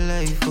for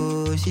life,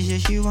 oh. She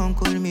said she won't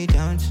cool me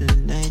down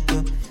tonight,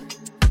 oh.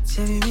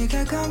 Tell me make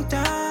I calm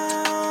down.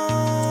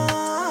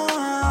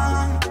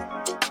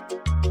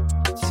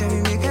 Tell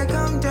me make I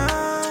calm down.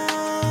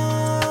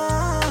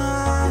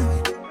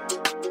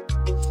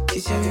 She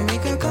tell me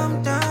make I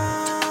calm down.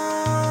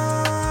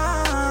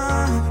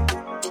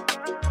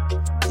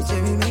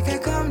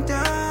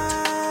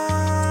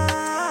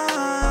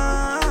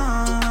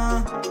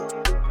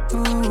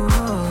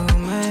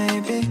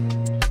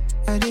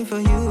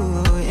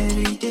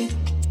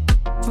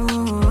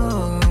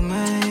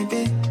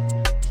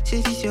 Say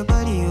this your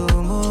body,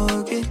 oh, more,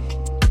 okay.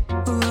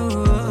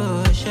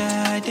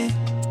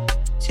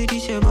 say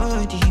this your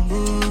body,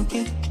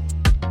 okay?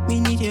 Me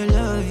need your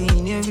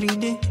loving every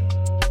day.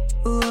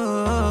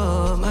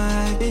 Oh,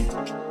 my babe.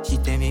 She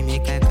tell me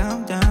make I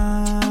calm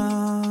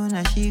down,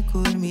 and she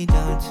cool me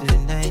down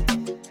tonight.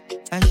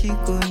 And she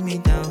cool me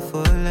down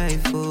for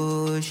life,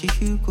 oh, she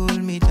should cool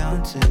me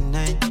down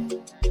tonight.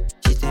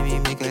 She tell me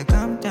make I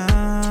calm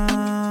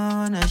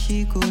down, and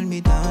she cool me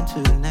down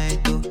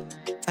tonight, oh.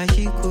 And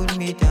she cool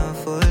me down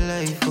for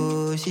life,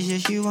 oh. She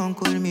said she won't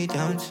cool me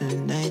down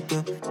tonight,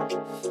 oh.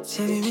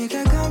 Tell me make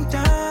I calm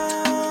down.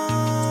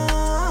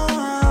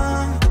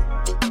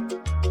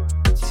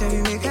 Tell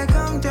me make I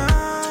calm down.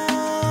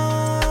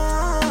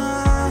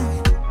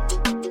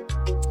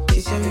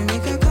 She tell me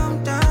make I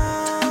calm down.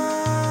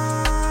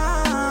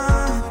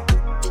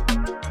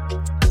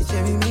 She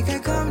tell me make I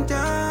calm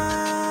down.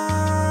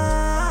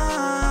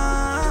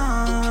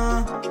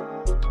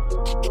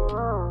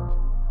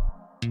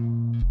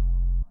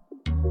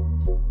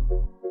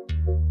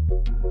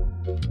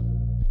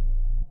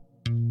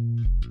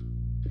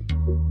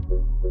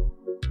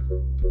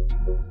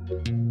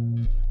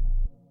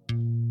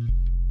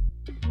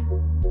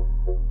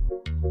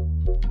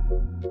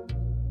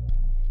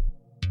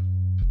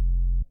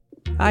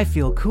 I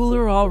feel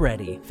cooler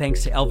already,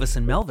 thanks to Elvis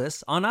and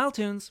Melvis on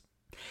iTunes.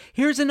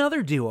 Here's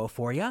another duo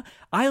for you.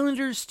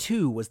 Islanders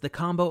 2 was the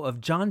combo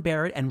of John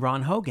Barrett and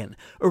Ron Hogan,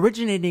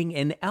 originating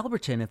in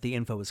Alberton if the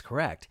info is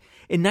correct.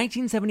 In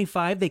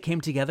 1975, they came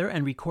together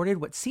and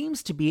recorded what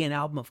seems to be an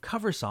album of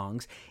cover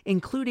songs,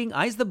 including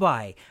Eyes the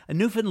Bye, a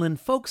Newfoundland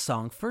folk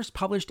song first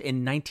published in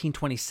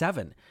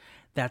 1927.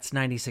 That's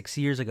 96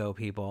 years ago,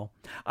 people.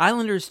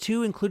 Islanders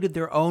 2 included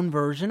their own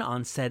version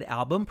on said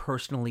album,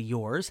 Personally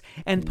Yours,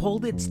 and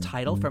pulled its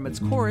title from its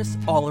chorus,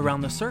 All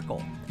Around the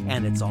Circle.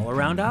 And it's all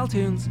around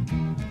iTunes.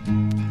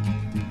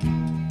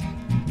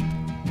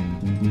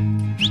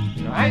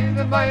 Eyes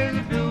the bite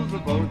that fills the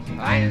boats,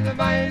 eyes the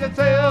bite that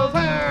sails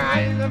there,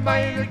 eyes the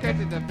bite that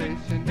catches the fish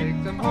and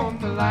takes them home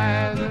to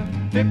lather.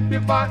 If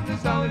your partner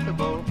Sally the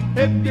boat,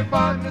 if your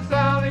partner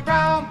Sally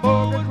Brown,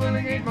 Forward,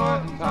 Willingate,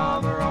 Morton,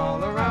 Harbor,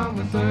 all around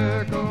the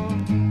circle.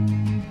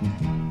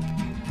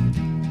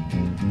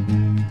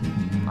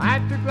 I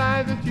took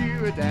lives that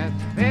you would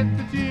dance, meant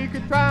that she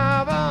could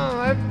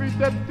travel, every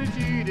step that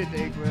she did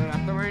take went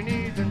after her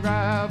knees and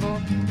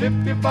gravel. If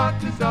your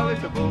partner Sally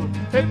the boat,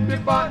 if your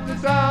partner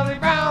Sally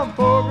Brown,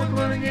 Forward,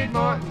 Willingate,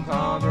 Morton,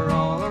 Harbor,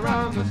 all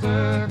around the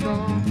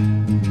circle.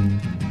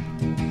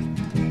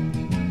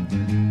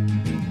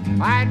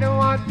 I don't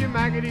want your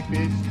maggoty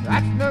fish,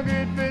 that's no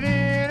good for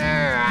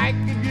dinner. I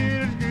could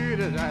get as good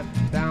as that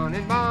down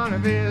in Bonavista.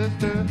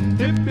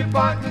 Vista. If your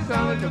partner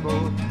Sally the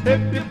boat,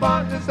 if your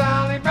partner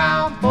Sally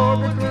Brown,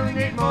 Forward,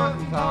 Willingate,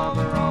 Morton,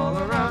 Harbor, all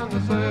around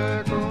the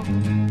circle.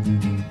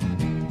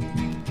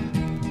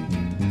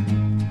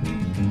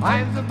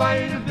 I'm the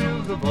bite that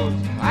fills the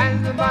boats,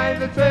 I'm the bite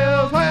that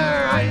sails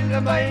where, I'm the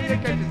bite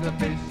that catches the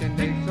fish and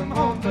takes them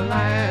home to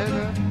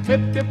lather.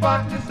 If your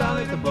partner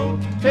Sally the boat,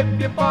 if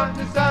your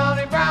partner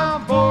Sally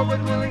Brown,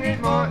 Forward, Willingate,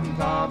 Morton,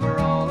 Harbor,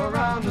 all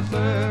around the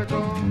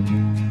circle.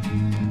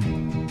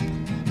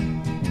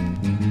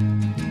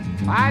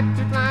 I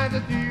took lines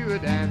that you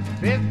would dance,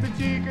 best that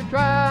she could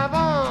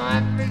travel,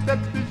 every step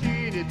that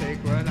she did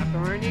take was up to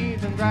her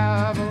knees and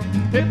gravel.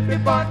 If your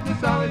partner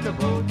Sally the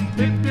boat,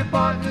 if your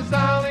partner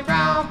Sally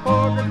Brown,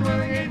 Forward,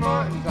 Willingate,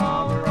 Morton,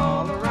 Harbor,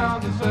 all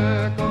around the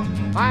circle.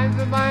 I'm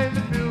the mind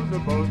that fills the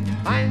boat,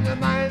 I'm the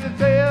mind that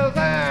sails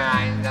there,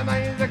 I'm the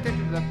mind that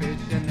catches the fish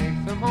and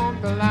takes them home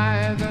to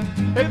lather.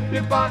 If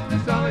your partner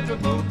Sally the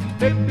boat,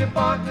 if your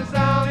partner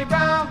Sally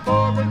Brown,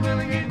 Forward,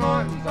 Willingate,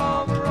 Morton,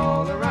 Harbor,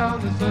 all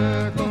around the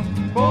circle.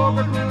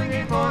 Forward,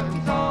 Willingate, Morton,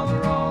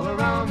 Harbor, all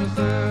around the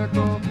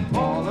circle,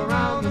 all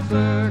around the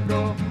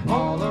circle,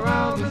 all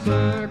around the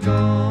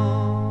circle.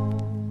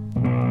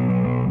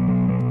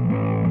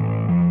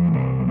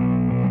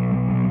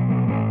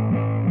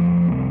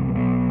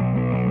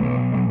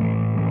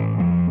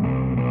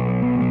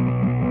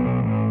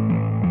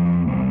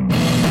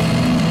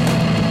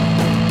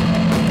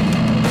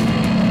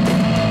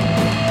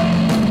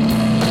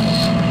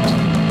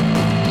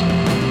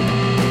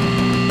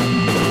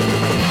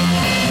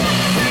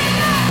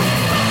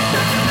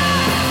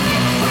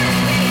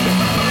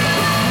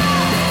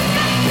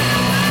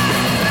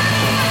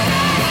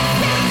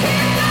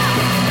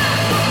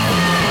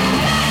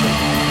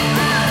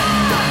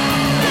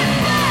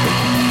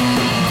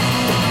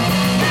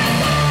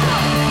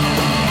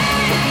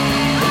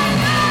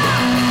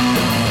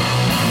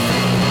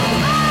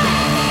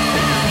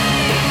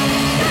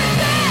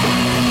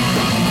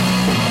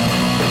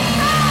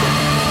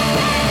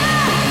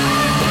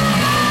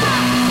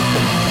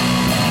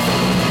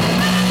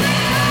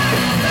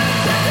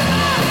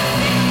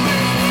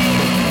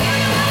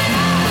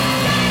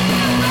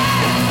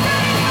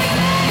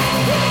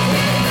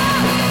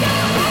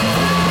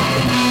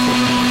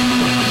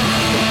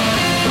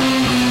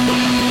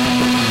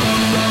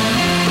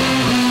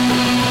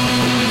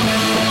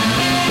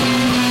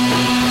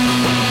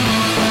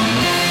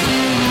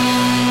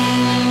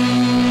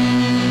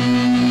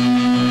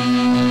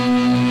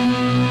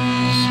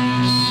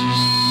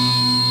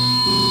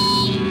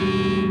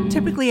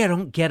 Typically, I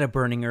don't get a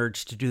burning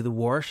urge to do the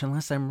Warsh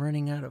unless I'm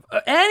running out of...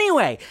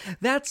 Anyway,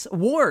 that's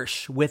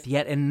Warsh with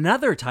yet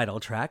another title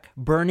track,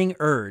 Burning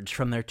Urge,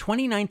 from their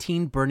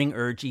 2019 Burning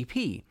Urge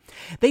EP.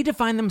 They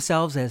define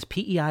themselves as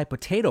PEI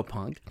Potato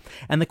Punk,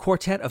 and the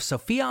quartet of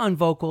Sophia on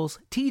vocals,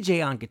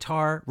 TJ on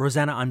guitar,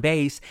 Rosanna on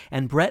bass,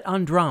 and Brett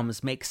on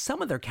drums make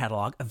some of their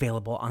catalog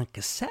available on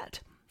cassette.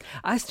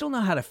 I still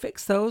know how to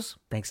fix those,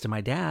 thanks to my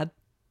dad.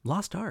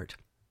 Lost art.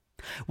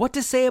 What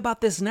to say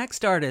about this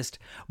next artist?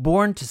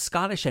 Born to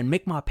Scottish and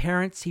Mi'kmaq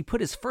parents, he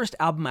put his first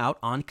album out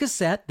on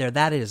cassette, there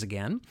that is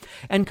again,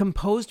 and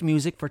composed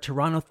music for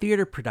Toronto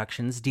theater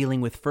productions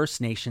dealing with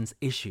First Nations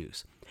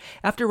issues.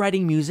 After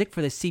writing music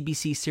for the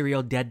CBC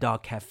serial Dead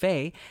Dog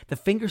Cafe, the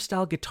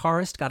fingerstyle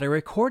guitarist got a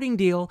recording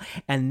deal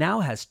and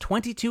now has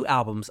 22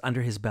 albums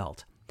under his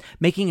belt.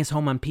 Making his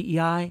home on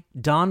PEI,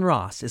 Don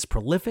Ross is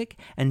prolific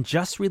and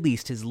just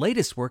released his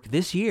latest work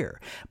this year,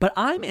 but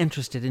I'm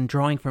interested in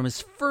drawing from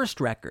his first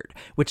record,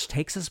 which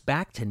takes us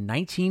back to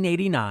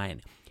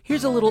 1989.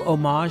 Here's a little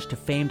homage to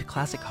famed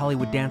classic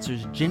Hollywood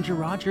dancers Ginger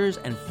Rogers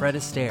and Fred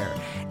Astaire,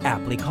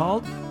 aptly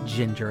called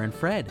Ginger and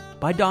Fred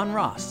by Don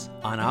Ross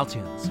on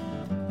iTunes.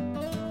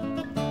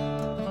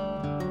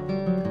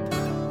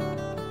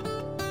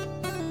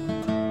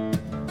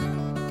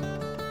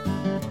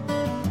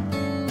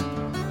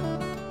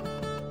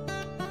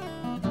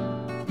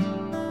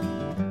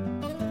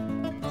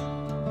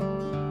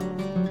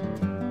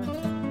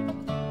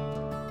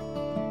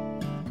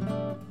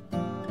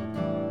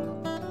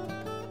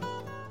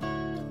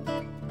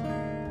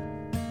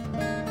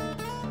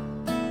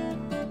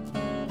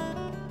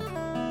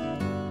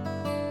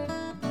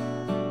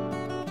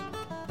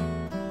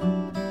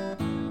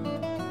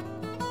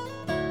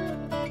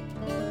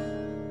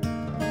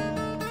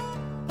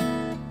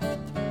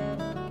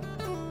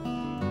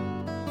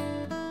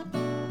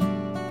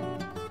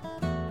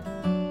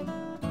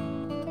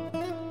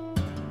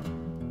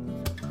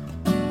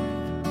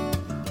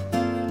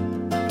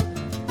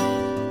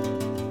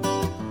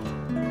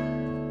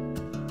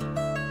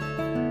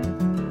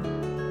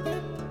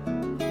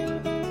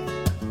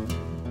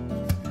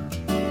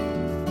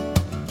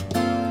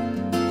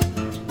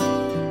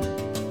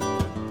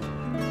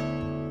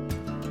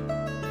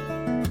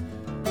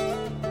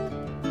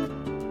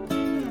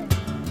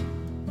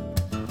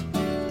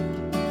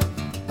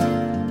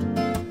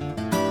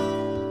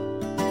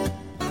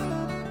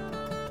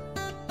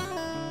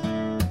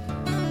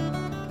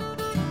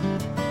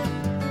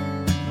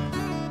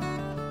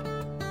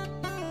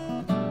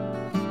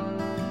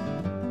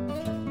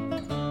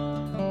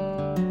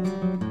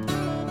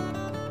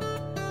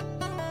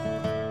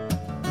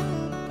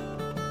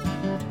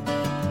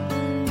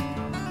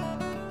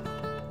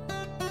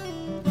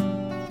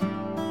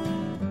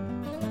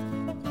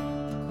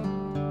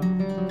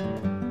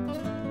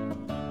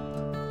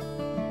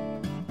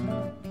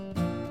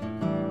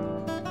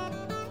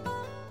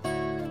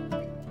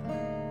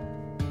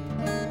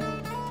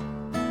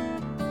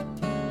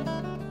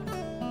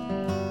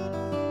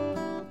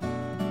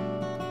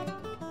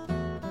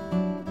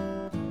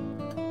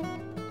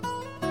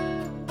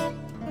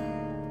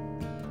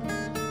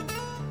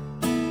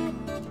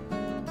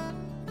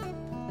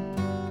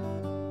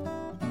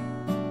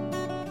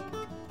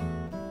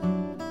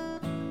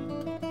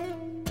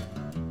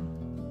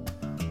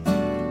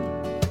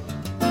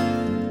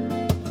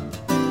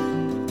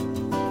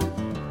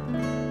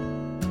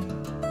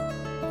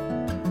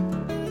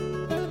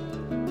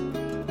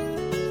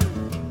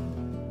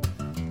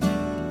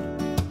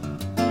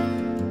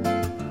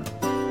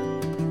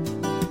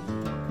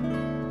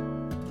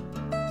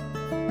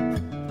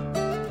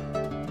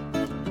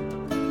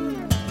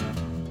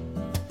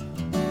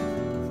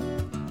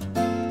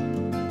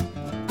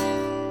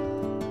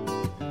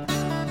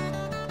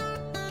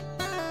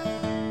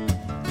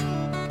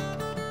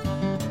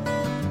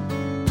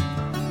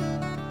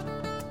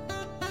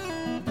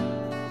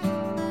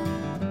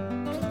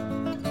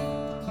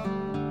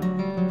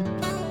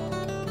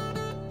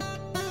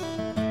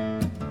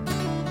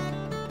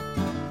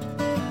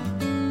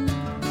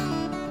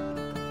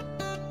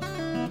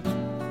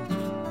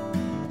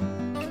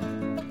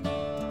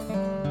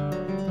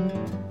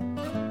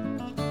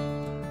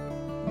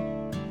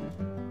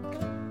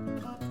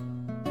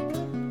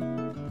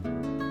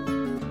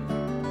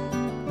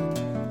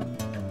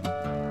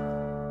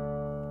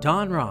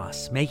 Don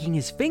Ross making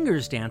his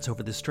fingers dance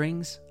over the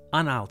strings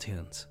on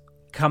iTunes.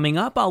 Coming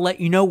up, I'll let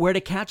you know where to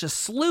catch a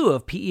slew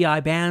of PEI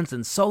bands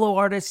and solo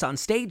artists on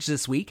stage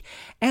this week,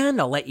 and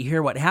I'll let you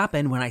hear what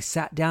happened when I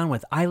sat down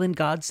with island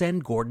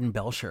godsend Gordon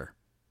Belsher.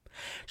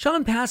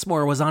 Sean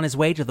Passmore was on his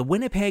way to the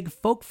Winnipeg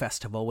Folk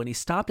Festival when he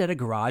stopped at a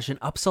garage in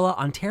Uppsala,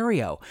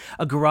 Ontario,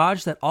 a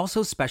garage that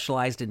also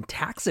specialized in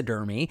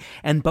taxidermy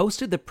and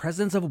boasted the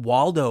presence of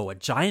Waldo, a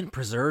giant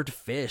preserved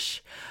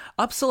fish.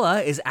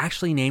 Uppsala is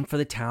actually named for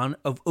the town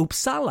of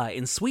Uppsala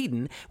in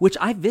Sweden, which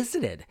I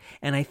visited,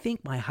 and I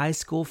think my high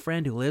school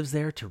friend who lives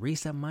there,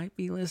 Teresa, might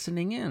be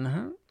listening in,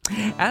 huh?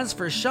 As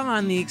for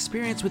Sean, the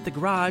experience with the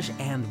garage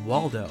and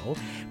Waldo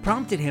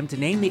prompted him to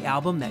name the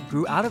album that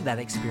grew out of that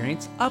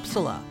experience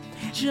Uppsala.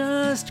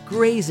 Just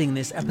grazing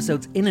this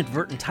episode's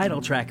inadvertent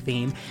title track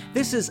theme,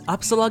 this is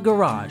Uppsala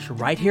Garage,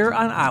 right here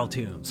on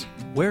iTunes.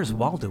 Where's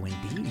Waldo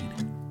indeed?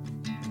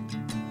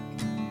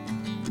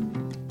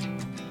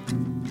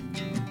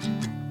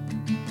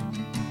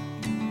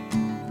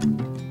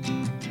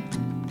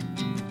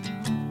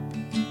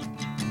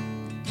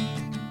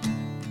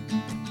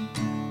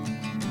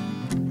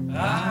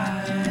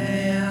 I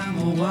am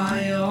a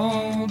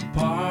wild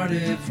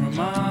party from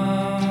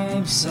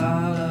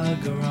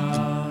Uppsala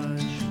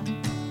Garage.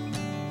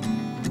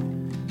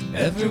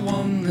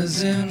 Everyone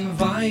is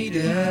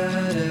invited,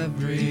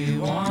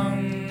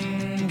 everyone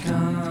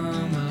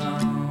come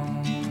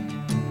along.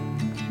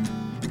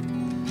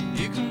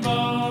 You can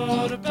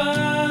board a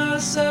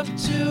bus up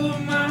to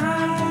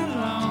my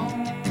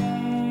lawn,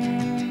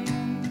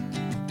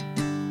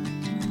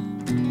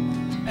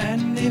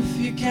 and if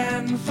you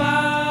can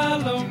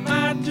follow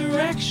my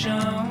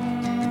direction,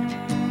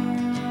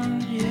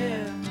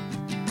 yeah,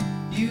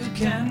 you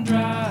can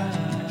drive.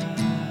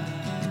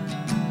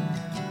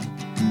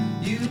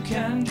 You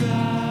can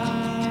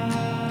drive.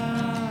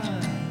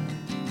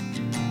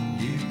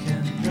 You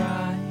can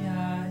drive.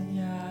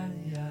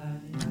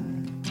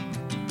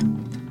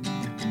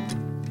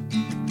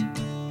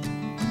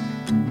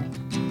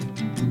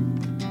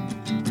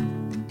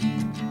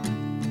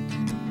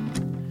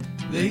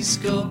 They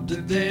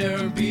sculpted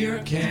their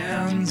beer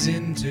cans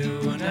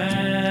into an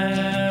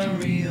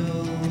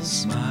aerial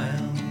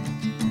smile.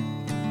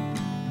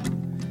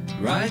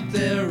 Right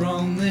there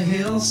on the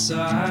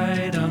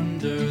hillside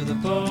under the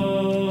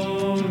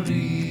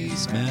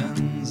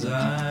policeman's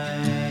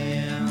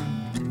eye.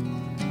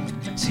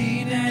 A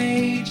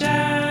teenage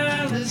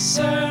Alice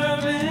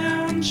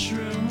serving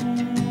shroom.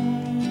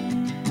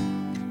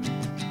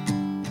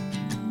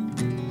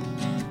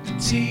 A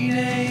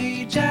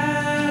teenage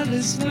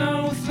Alice,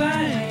 no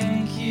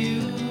thank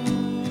you,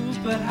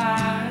 but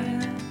I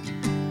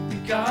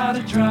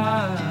gotta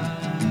drive.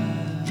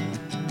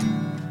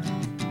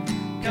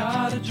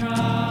 Gotta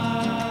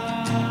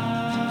drive,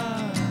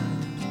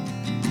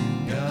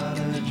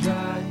 gotta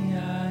drive,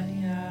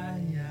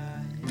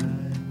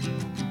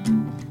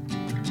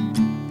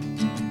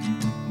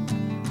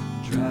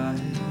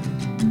 drive,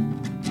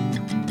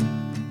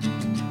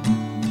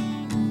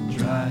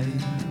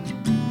 drive,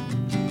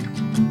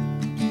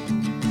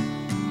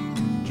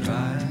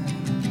 drive.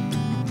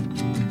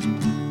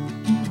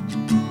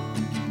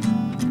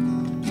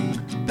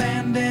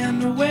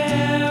 Bandana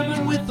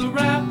wearing with the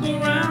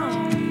wraparound.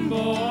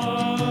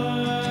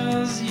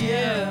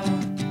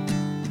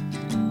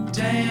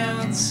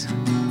 Dance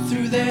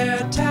through their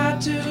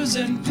tattoos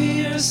and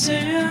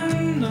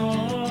piercing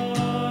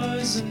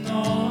noise, and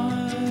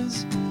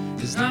noise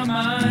is not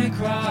my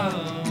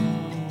crowd,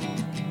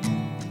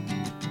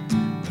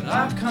 but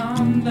I've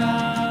come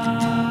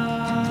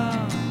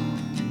down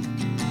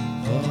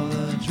for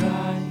the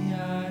drive,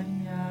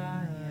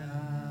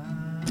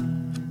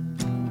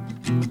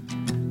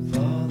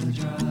 for the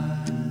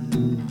drive,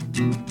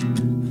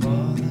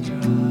 for the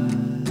drive.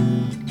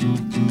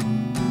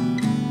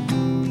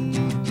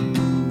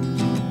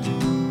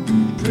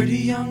 Pretty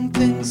young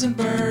things and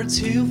birds,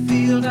 hill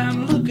field,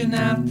 I'm looking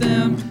at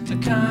them. I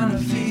kinda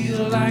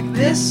feel like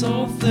this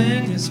whole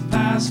thing has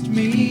passed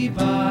me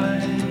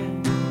by.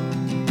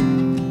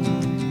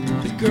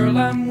 The girl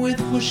I'm with,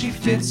 well, she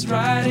fits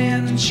right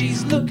in, and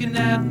she's looking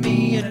at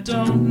me, and I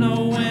don't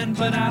know when,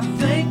 but I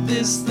think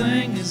this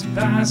thing has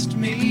passed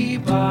me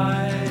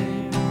by.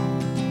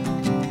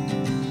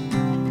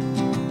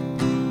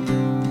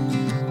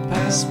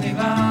 Passed me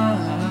by.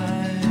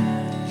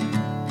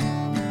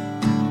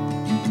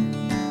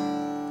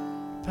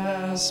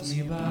 Pass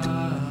me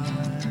by.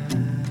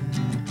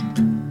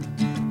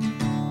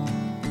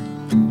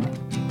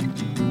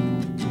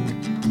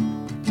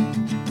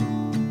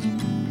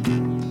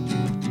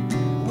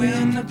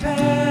 When the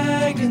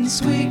pagan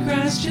sweet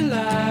Christ July,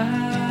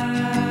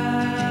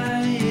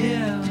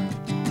 yeah,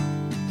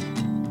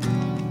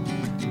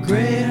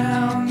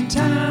 Greyhound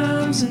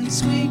times and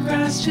sweet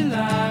Christ July,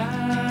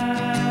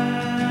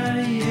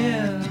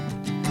 yeah,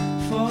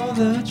 for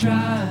the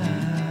drive.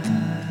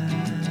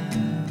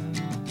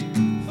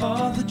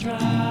 For the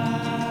drive,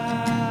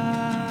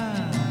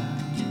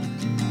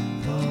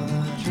 for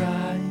the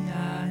drive.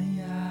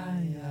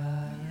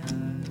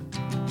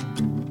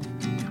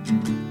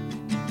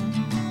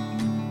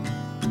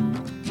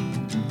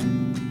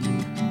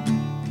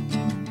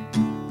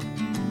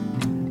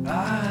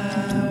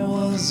 I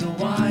was a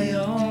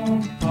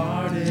wild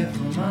party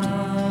from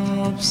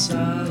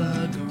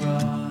Uppsala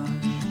Garage.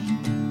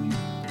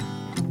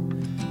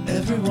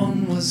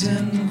 Everyone was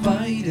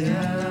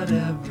invited,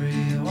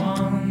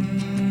 everyone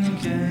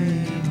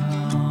came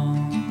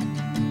along,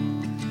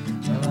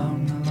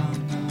 along,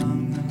 along,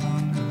 along,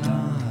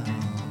 along,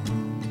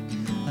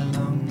 along,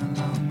 along,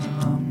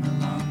 along,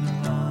 along,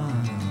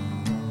 along,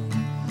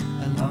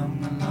 along,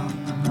 along,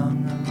 along,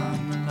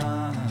 along,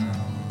 along.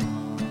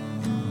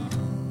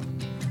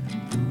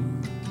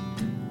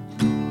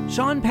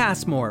 Sean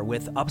Passmore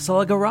with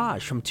Uppsala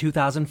Garage from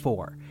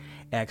 2004.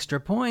 Extra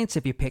points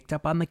if you picked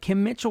up on the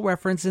Kim Mitchell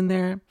reference in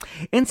there.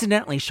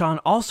 Incidentally, Sean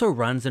also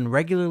runs and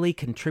regularly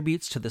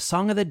contributes to the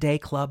Song of the Day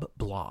Club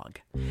blog.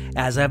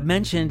 As I've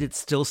mentioned, it's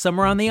still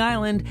summer on the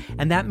island,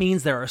 and that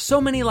means there are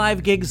so many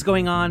live gigs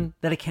going on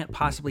that I can't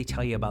possibly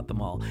tell you about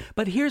them all.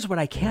 But here's what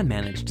I can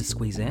manage to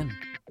squeeze in.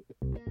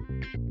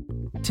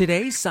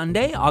 Today,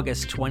 Sunday,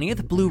 August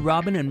 20th, Blue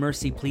Robin and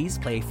Mercy Please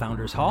play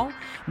Founders Hall.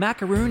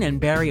 Macaroon and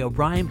Barry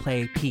O'Brien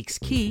play Peaks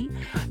Key.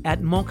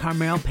 At Mont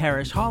Carmel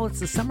Parish Hall, it's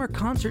the summer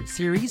concert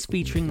series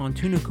featuring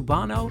Montuno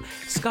Cubano,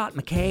 Scott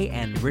McKay,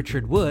 and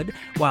Richard Wood,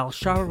 while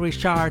Charles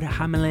Richard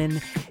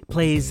Hamelin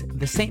plays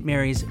the St.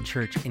 Mary's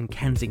Church in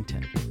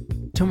Kensington.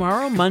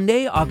 Tomorrow,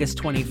 Monday, August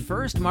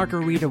 21st,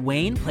 Margarita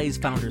Wayne plays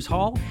Founders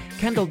Hall,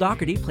 Kendall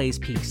Doherty plays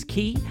Peaks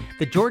Key,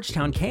 the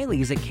Georgetown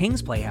Kayleys at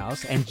King's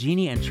Playhouse, and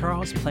Jeannie and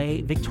Charles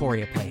play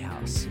Victoria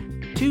Playhouse.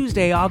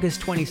 Tuesday,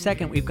 August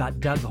 22nd, we've got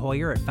Doug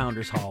Hoyer at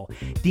Founders Hall,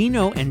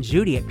 Dino and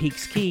Judy at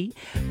Peaks Key.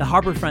 The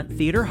Harborfront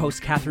Theater hosts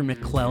Catherine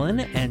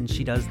McClellan, and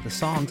she does the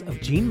songs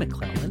of Jean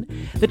McClellan.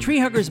 The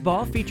Treehuggers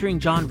Ball featuring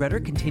John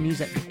Redder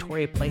continues at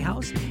Victoria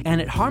Playhouse, and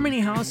at Harmony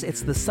House,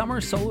 it's the Summer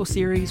Solo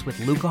Series with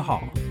Luca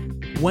Hall.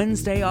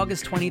 Wednesday,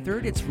 August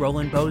 23rd, it's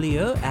Roland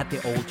Beaulieu at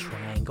the Old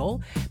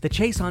Triangle. The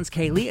Chassons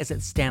Kaylee is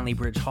at Stanley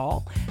Bridge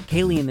Hall.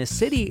 Kaylee in the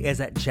City is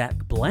at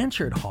Jack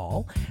Blanchard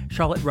Hall.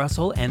 Charlotte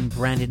Russell and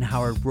Brandon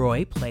Howard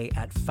Roy play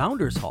at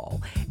Founders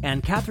Hall.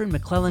 And Catherine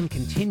McClellan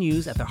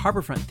continues at the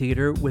Harborfront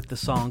Theater with the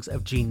songs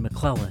of Jean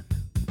McClellan.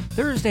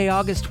 Thursday,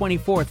 August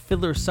 24th,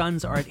 Fiddler's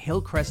Sons are at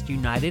Hillcrest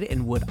United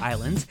in Wood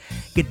Islands.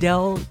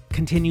 Goodell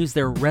continues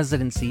their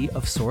residency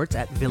of sorts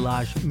at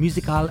Village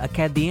Musical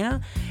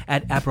Acadien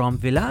at Abram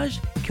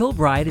Village.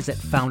 Kilbride is at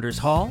Founders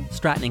Hall.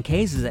 Stratton and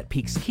Case is at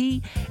Peaks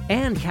Key.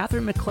 And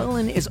Catherine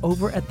McClellan is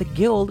over at the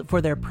Guild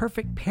for their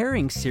Perfect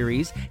Pairing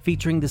series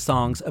featuring the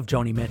songs of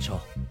Joni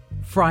Mitchell.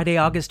 Friday,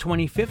 August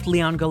 25th,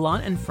 Leon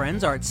Gallant and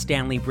friends are at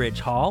Stanley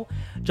Bridge Hall.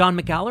 John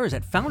McGower is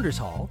at Founders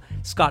Hall.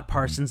 Scott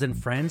Parsons and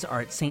friends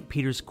are at St.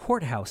 Peter's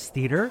Courthouse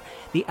Theater.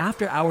 The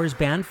After Hours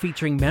Band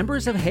featuring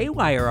members of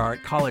Haywire are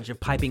at College of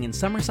Piping in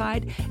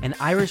Summerside. And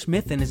Irish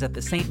Mithin is at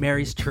the St.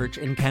 Mary's Church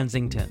in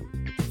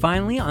Kensington.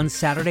 Finally, on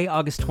Saturday,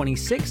 August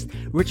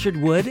 26th, Richard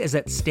Wood is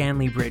at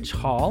Stanley Bridge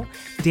Hall.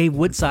 Dave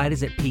Woodside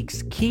is at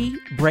Peaks Key.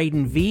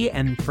 Braden V.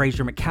 and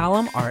Fraser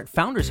McCallum are at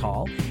Founders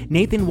Hall.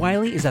 Nathan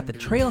Wiley is at the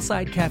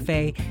Trailside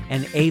Cafe.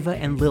 And Ava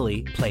and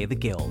Lily play the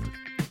Guild.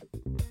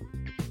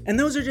 And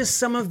those are just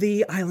some of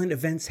the island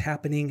events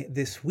happening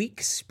this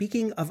week.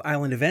 Speaking of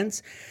island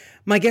events,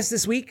 my guest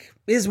this week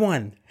is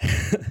one.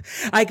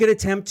 I could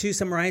attempt to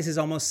summarize his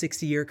almost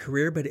 60-year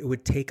career, but it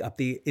would take up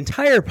the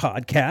entire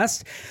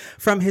podcast.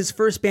 From his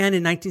first band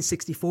in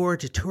 1964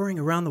 to touring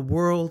around the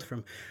world,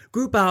 from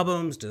group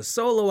albums to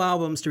solo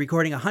albums to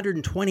recording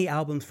 120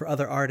 albums for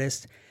other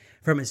artists.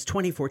 From his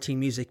 2014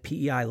 Music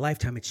PEI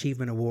Lifetime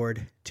Achievement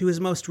Award to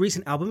his most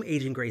recent album,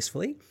 Aging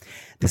Gracefully,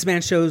 this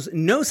man shows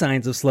no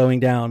signs of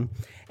slowing down.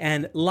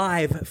 And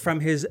live from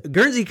his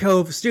Guernsey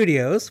Cove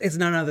studios, it's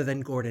none other than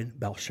Gordon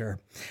Belsher.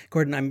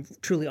 Gordon, I'm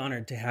truly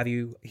honored to have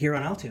you here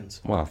on iTunes.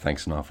 Well,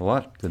 thanks an awful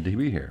lot. Good to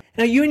be here.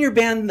 Now, you and your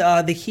band,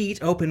 The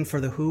Heat, opened for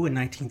The Who in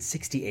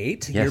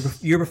 1968,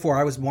 yes. year before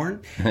I was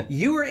born.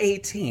 You were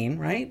 18,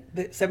 right?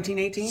 17,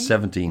 18?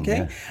 17,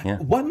 okay. Yeah.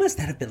 What must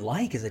that have been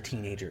like as a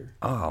teenager?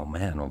 Oh,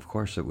 man, of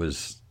course it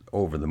was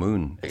over the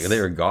moon. They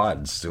were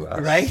gods to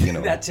us. Right? You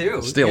know. That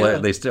too. Still, yeah.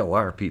 They still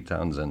are. Pete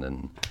Townsend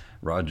and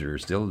Roger are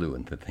still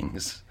doing the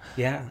things.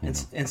 Yeah,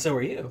 and so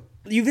are you.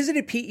 You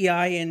visited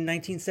PEI in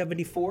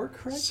 1974,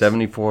 correct?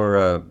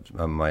 74.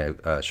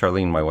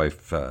 Charlene, my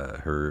wife,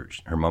 her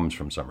mom's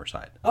from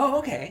Summerside. Oh,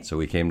 okay. So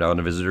we came down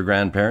to visit her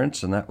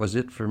grandparents, and that was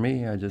it for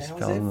me. I just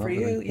fell in love with it.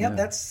 That was it for you. Yep,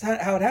 that's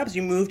how it happens.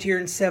 You moved here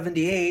in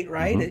 78,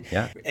 right? Mm-hmm.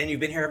 Yeah. And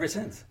you've been here ever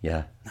since.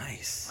 Yeah.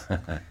 Nice.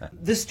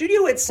 The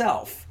studio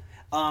itself,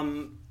 how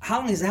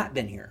long has that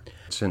been here?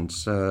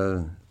 Since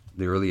the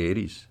early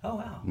 80s. Oh,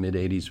 wow. Mid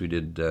 80s, we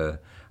did.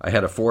 I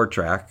had a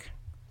 4-track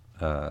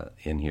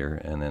in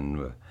here, and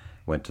then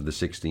went to the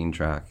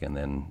 16-track, and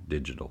then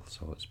digital.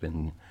 So it's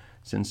been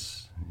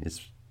since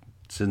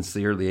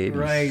the early 80s.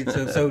 Right.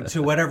 So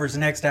to whatever's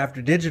next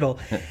after digital.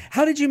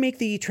 How did you make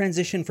the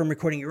transition from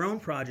recording your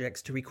own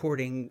projects to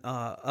recording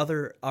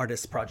other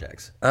artists'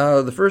 projects?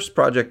 The first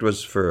project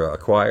was for a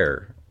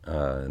choir,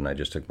 and I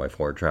just took my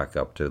 4-track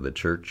up to the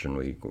church, and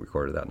we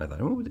recorded that. And I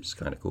thought, oh, this is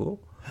kind of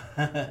cool.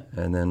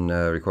 And then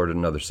recorded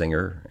another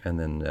singer, and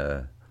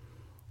then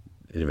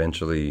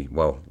eventually,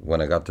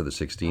 when I got to the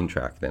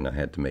 16-track, then I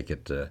had to make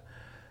it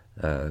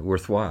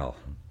worthwhile.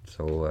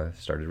 So I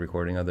started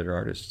recording other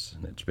artists,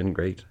 and it's been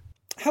great.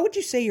 How would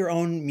you say your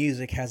own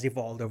music has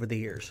evolved over the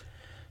years?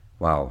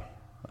 Wow.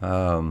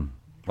 Well,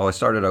 I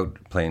started out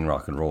playing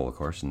rock and roll, of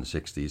course, in the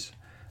 60s.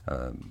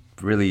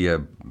 Really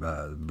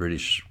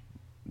British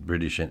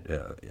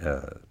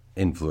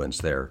influence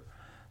there.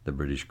 The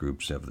British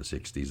groups of the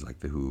 60s, like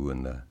The Who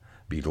and the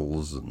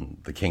Beatles and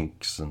the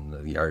Kinks and the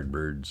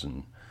Yardbirds,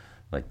 and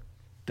like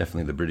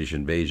definitely the British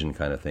invasion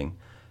kind of thing.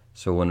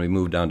 So when we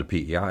moved down to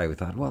PEI, we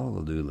thought, well,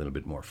 we'll do a little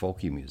bit more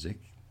folky music.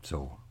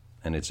 So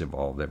and it's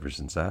evolved ever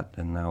since that,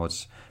 and now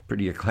it's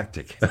pretty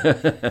eclectic.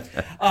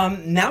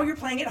 Now you're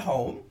playing at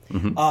home.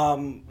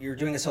 Mm-hmm. You're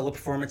doing a solo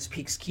performance,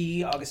 Peaks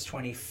Key, August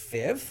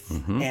 25th,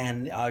 Mm-hmm.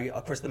 and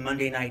of course the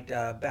Monday night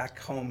Back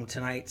Home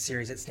Tonight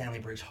series at Stanley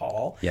Bridge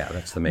Hall. Yeah,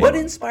 that's the main What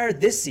one.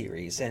 inspired this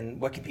series, and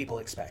what can people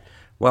expect?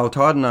 Well,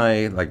 Todd and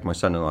I, like my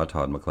son-in-law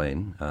Todd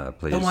McLean,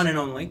 plays The one and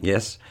only.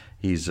 Yes,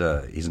 he's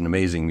an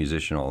amazing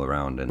musician all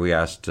around, and we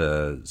asked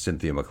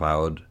Cynthia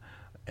McLeod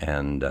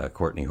and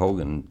Courtney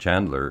Hogan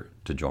Chandler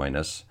to join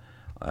us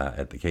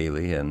at the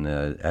Cayley, and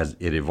as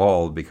it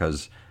evolved,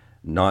 because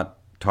not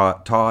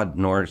Todd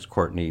nor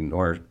Courtney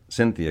nor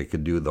Cynthia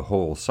could do the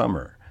whole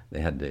summer.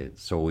 They had to,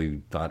 so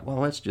we thought, well,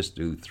 let's just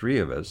do three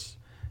of us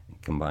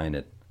and combine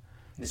it.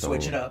 And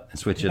switch it up. And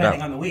switch it up.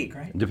 Depending on the week,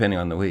 right? Depending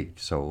on the week.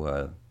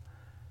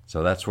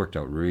 So that's worked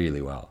out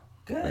really well.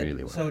 Good.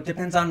 Really well. So it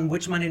depends on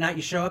which Monday night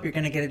you show up. You're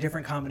going to get a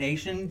different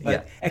combination. But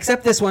Yeah.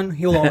 except this one,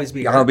 he'll always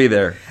be there. I'll be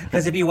there.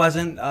 Because if he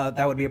wasn't,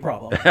 that would be a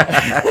problem.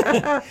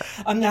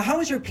 Now, how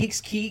is your Peaks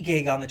Key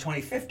gig on the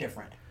 25th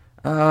different?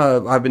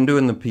 I've been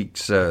doing the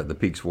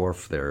Peaks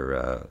Wharf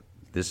there.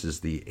 This is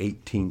the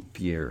 18th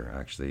year,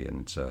 actually,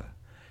 and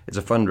it's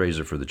a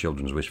fundraiser for the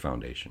Children's Wish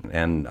Foundation.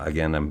 And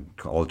again, I'm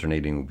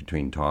alternating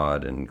between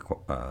Todd and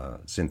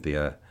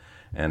Cynthia,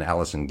 and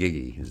Allison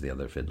Giggy is the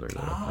other fiddler.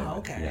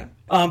 Okay.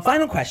 Yeah.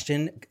 Final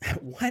question.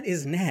 What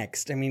is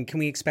next? I mean, can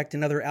we expect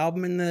another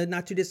album in the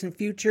not-too-distant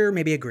future?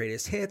 Maybe a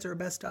greatest hits or a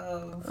best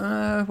of?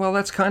 Well,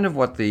 that's kind of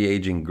what the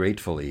Aging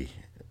Gratefully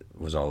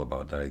was all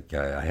about. I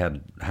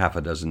had half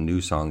a dozen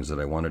new songs that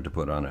I wanted to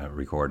put on a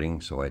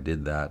recording, so I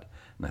did that.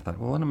 And I thought,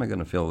 well, what am I going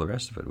to fill the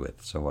rest of it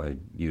with? So I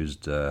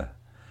used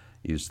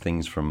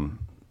things from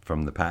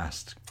the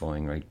past,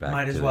 going right back.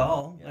 Might as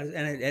well,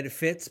 and it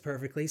fits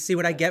perfectly. See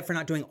what I get for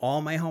not doing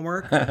all my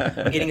homework?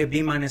 I'm getting a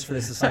B- for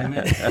this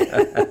assignment.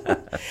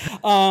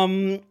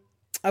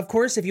 Of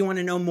course, if you want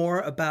to know more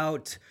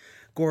about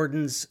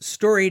Gordon's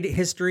storied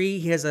history,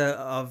 he has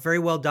a very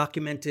well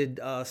documented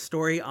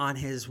story on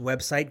his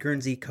website,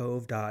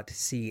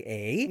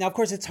 guernseycove.ca. Now, of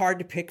course, it's hard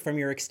to pick from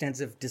your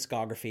extensive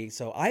discography,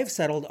 so I've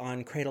settled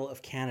on Cradle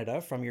of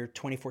Canada from your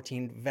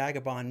 2014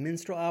 Vagabond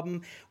Minstrel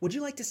album. Would you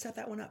like to set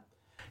that one up?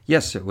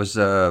 Yes, it was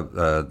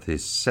the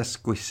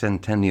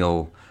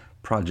sesquicentennial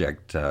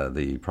project.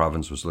 The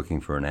province was looking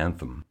for an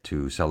anthem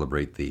to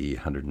celebrate the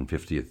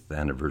 150th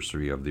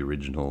anniversary of the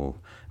original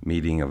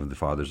meeting of the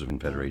Fathers of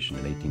Confederation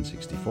in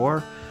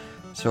 1864.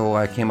 So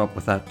I came up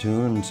with that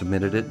tune and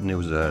submitted it, and it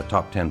was a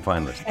top 10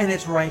 finalist. And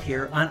it's right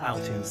here on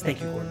iTunes.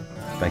 Thank you, Gordon.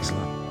 Thanks a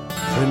lot.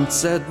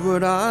 Prince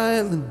Edward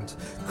Island,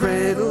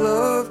 cradle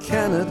of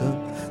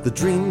Canada, the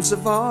dreams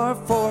of our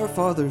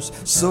forefathers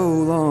so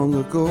long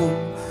ago.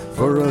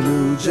 For a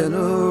new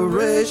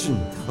generation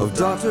of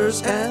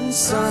daughters and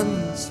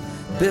sons,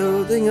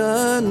 building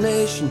a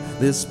nation,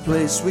 this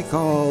place we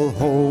call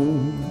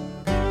home.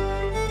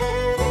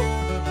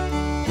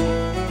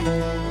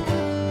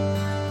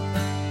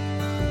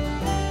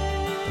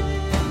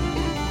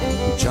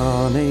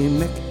 John A.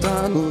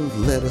 MacDonald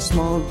led a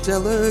small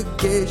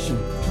delegation.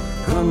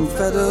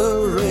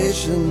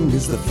 Confederation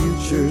is the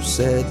future,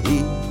 said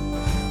he.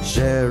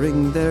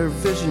 Sharing their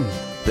vision,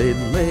 they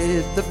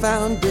laid the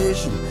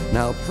foundation.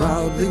 Now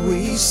proudly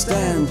we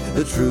stand,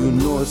 the true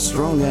North,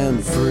 strong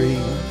and free.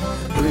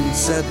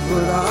 Prince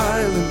Edward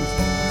Island,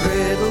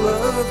 cradle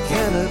of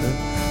Canada,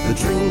 the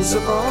dreams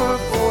of our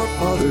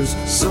forefathers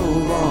so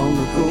long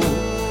ago.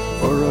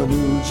 For a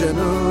new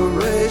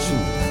generation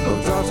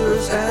of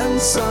daughters and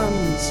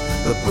sons,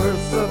 the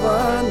birth of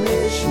our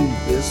nation,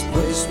 this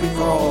place we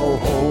call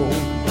home.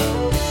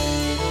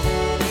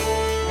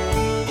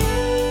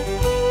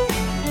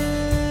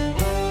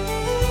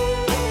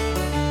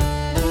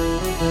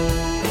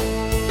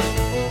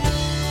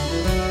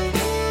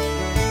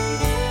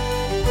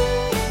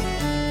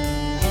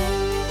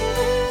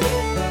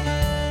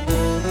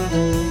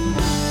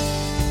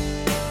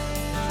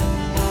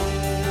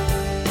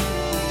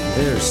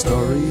 There's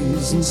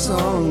stories and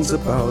songs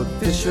about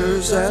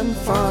fishers and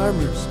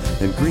farmers,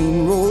 and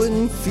green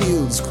rolling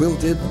fields,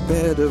 quilted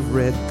bed of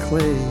red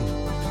clay.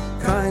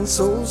 Kind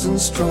souls and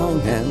strong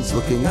hands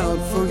looking out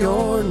for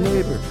your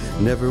neighbor,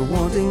 never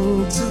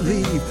wanting to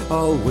leave,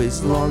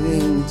 always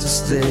longing to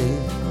stay.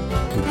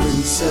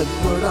 Prince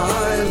Edward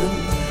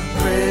Island,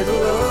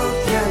 cradle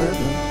of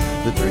Canada,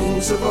 the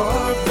dreams of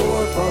our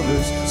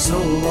forefathers so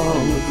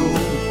long ago.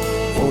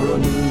 For a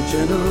new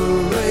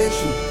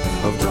generation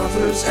of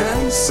daughters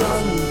and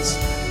sons,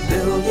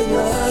 building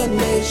a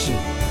nation,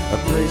 a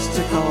place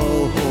to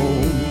call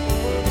home.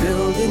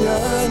 Building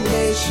a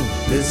nation,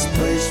 this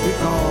place we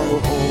call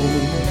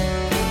home.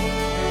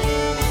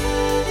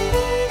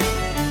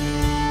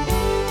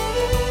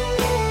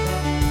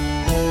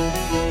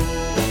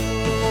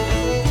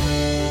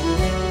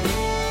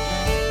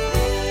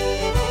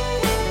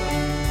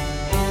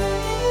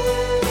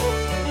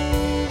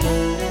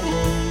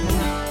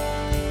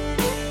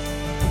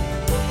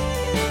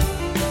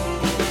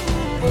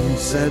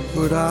 Prince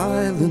Edward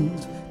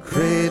Island,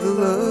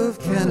 cradle of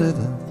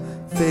Canada,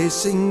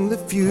 facing the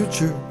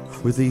future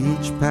with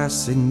each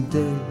passing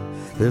day.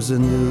 There's a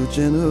new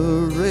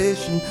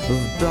generation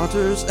of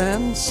daughters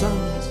and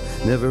sons,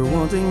 never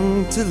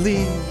wanting to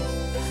leave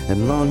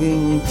and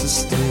longing to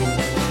stay.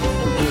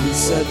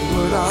 Prince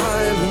Edward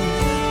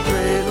Island,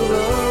 cradle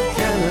of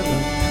Canada,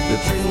 the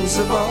dreams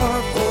of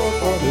our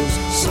forefathers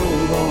so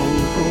long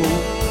ago.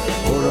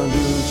 For a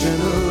new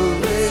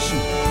generation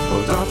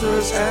of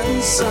daughters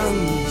and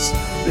sons,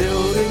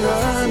 building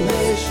a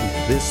nation,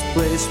 this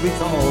place we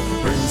call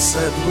Prince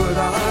Edward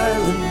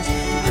Island,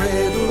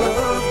 cradle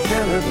of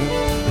Canada,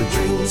 the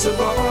dreams of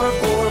our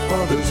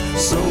forefathers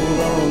so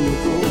long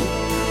ago.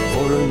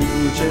 For a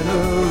new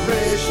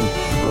generation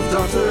of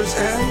daughters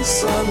and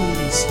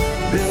sons,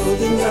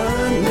 building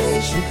a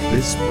nation,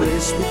 this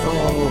place we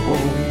call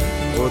home.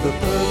 For the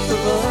birth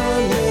of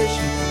a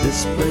nation,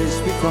 this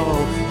place we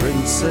call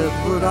Prince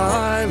Edward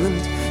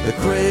Island, the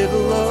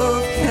cradle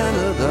of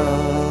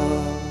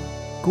Canada.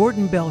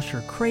 Gordon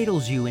Belsher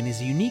cradles you in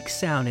his unique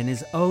sound in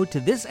his ode to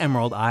this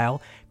Emerald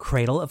Isle,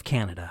 Cradle of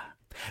Canada.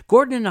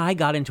 Gordon and I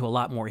got into a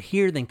lot more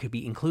here than could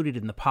be included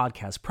in the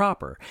podcast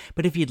proper,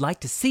 but if you'd like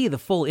to see the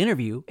full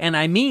interview, and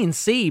I mean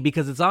see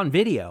because it's on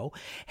video,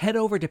 head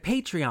over to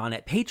Patreon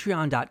at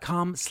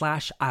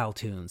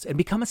patreon.com/isletunes and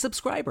become a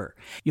subscriber.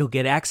 You'll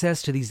get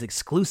access to these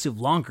exclusive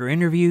longer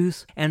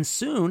interviews, and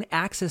soon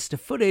access to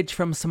footage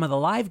from some of the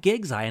live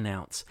gigs I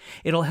announce.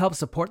 It'll help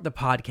support the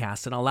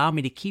podcast and allow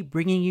me to keep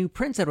bringing you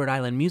Prince Edward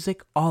Island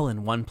music all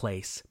in one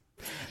place.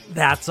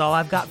 That's all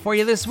I've got for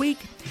you this week.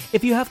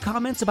 If you have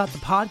comments about the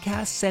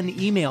podcast, send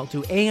an email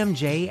to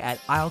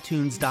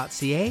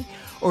amj@isletunes.ca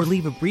or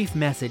leave a brief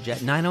message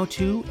at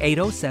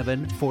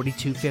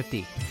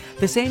 902-807-4250.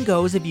 The same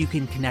goes if you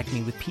can connect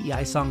me with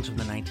PEI songs from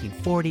the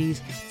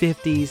 1940s,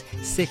 50s,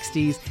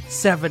 60s,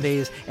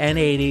 70s, and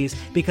 80s,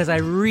 because I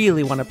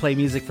really want to play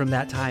music from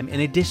that time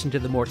in addition to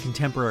the more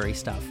contemporary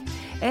stuff.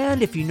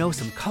 And if you know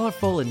some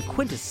colorful and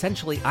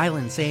quintessentially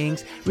island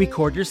sayings,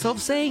 record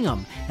yourself saying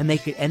them, and they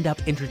could end up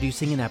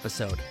introducing an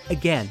episode.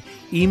 Again,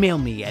 email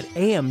me at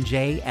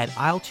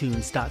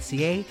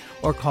amj@isletunes.ca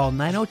or call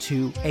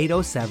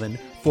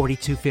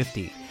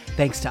 902-807-4250.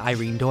 Thanks to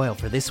Irene Doyle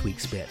for this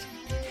week's bit.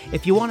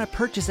 If you want to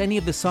purchase any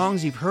of the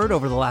songs you've heard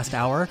over the last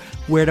hour,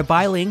 where to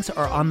buy links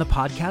are on the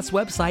podcast's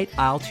website,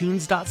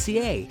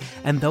 isletunes.ca,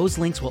 and those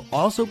links will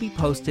also be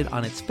posted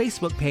on its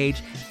Facebook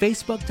page,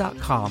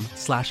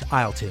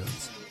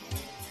 facebook.com/isletunes.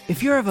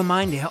 If you're of a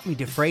mind to help me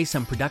defray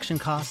some production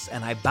costs,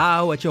 and I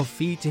bow at your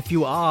feet if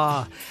you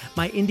are,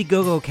 my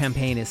Indiegogo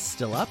campaign is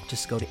still up.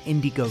 Just go to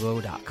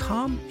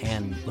indiegogo.com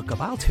and look up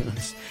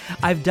iTunes.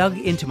 I've dug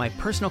into my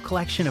personal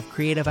collection of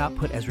creative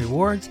output as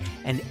rewards,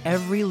 and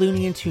every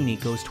loony and toonie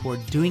goes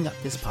toward doing up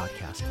this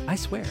podcast, I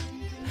swear.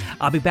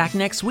 I'll be back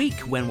next week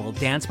when we'll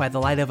dance by the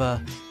light of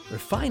a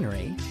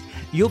refinery.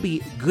 You'll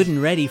be good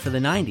and ready for the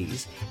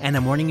 90s, and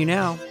I'm warning you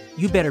now,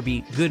 you better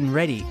be good and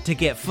ready to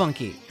get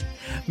funky.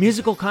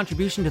 Musical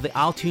contribution to the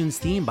iTunes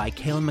theme by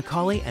Kaylin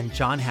McCauley and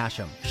John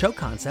Hashem. Show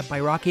concept by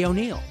Rocky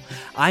O'Neill.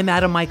 I'm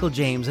Adam Michael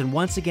James, and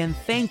once again,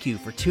 thank you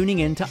for tuning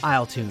in to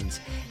iTunes.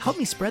 Help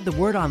me spread the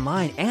word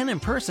online and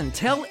in person.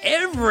 Tell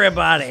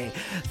everybody!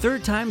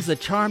 Third time's the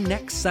charm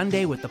next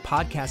Sunday with the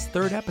podcast's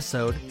third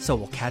episode, so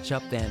we'll catch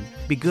up then.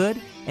 Be good,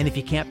 and if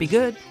you can't be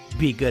good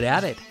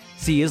at it.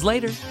 See yous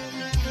later.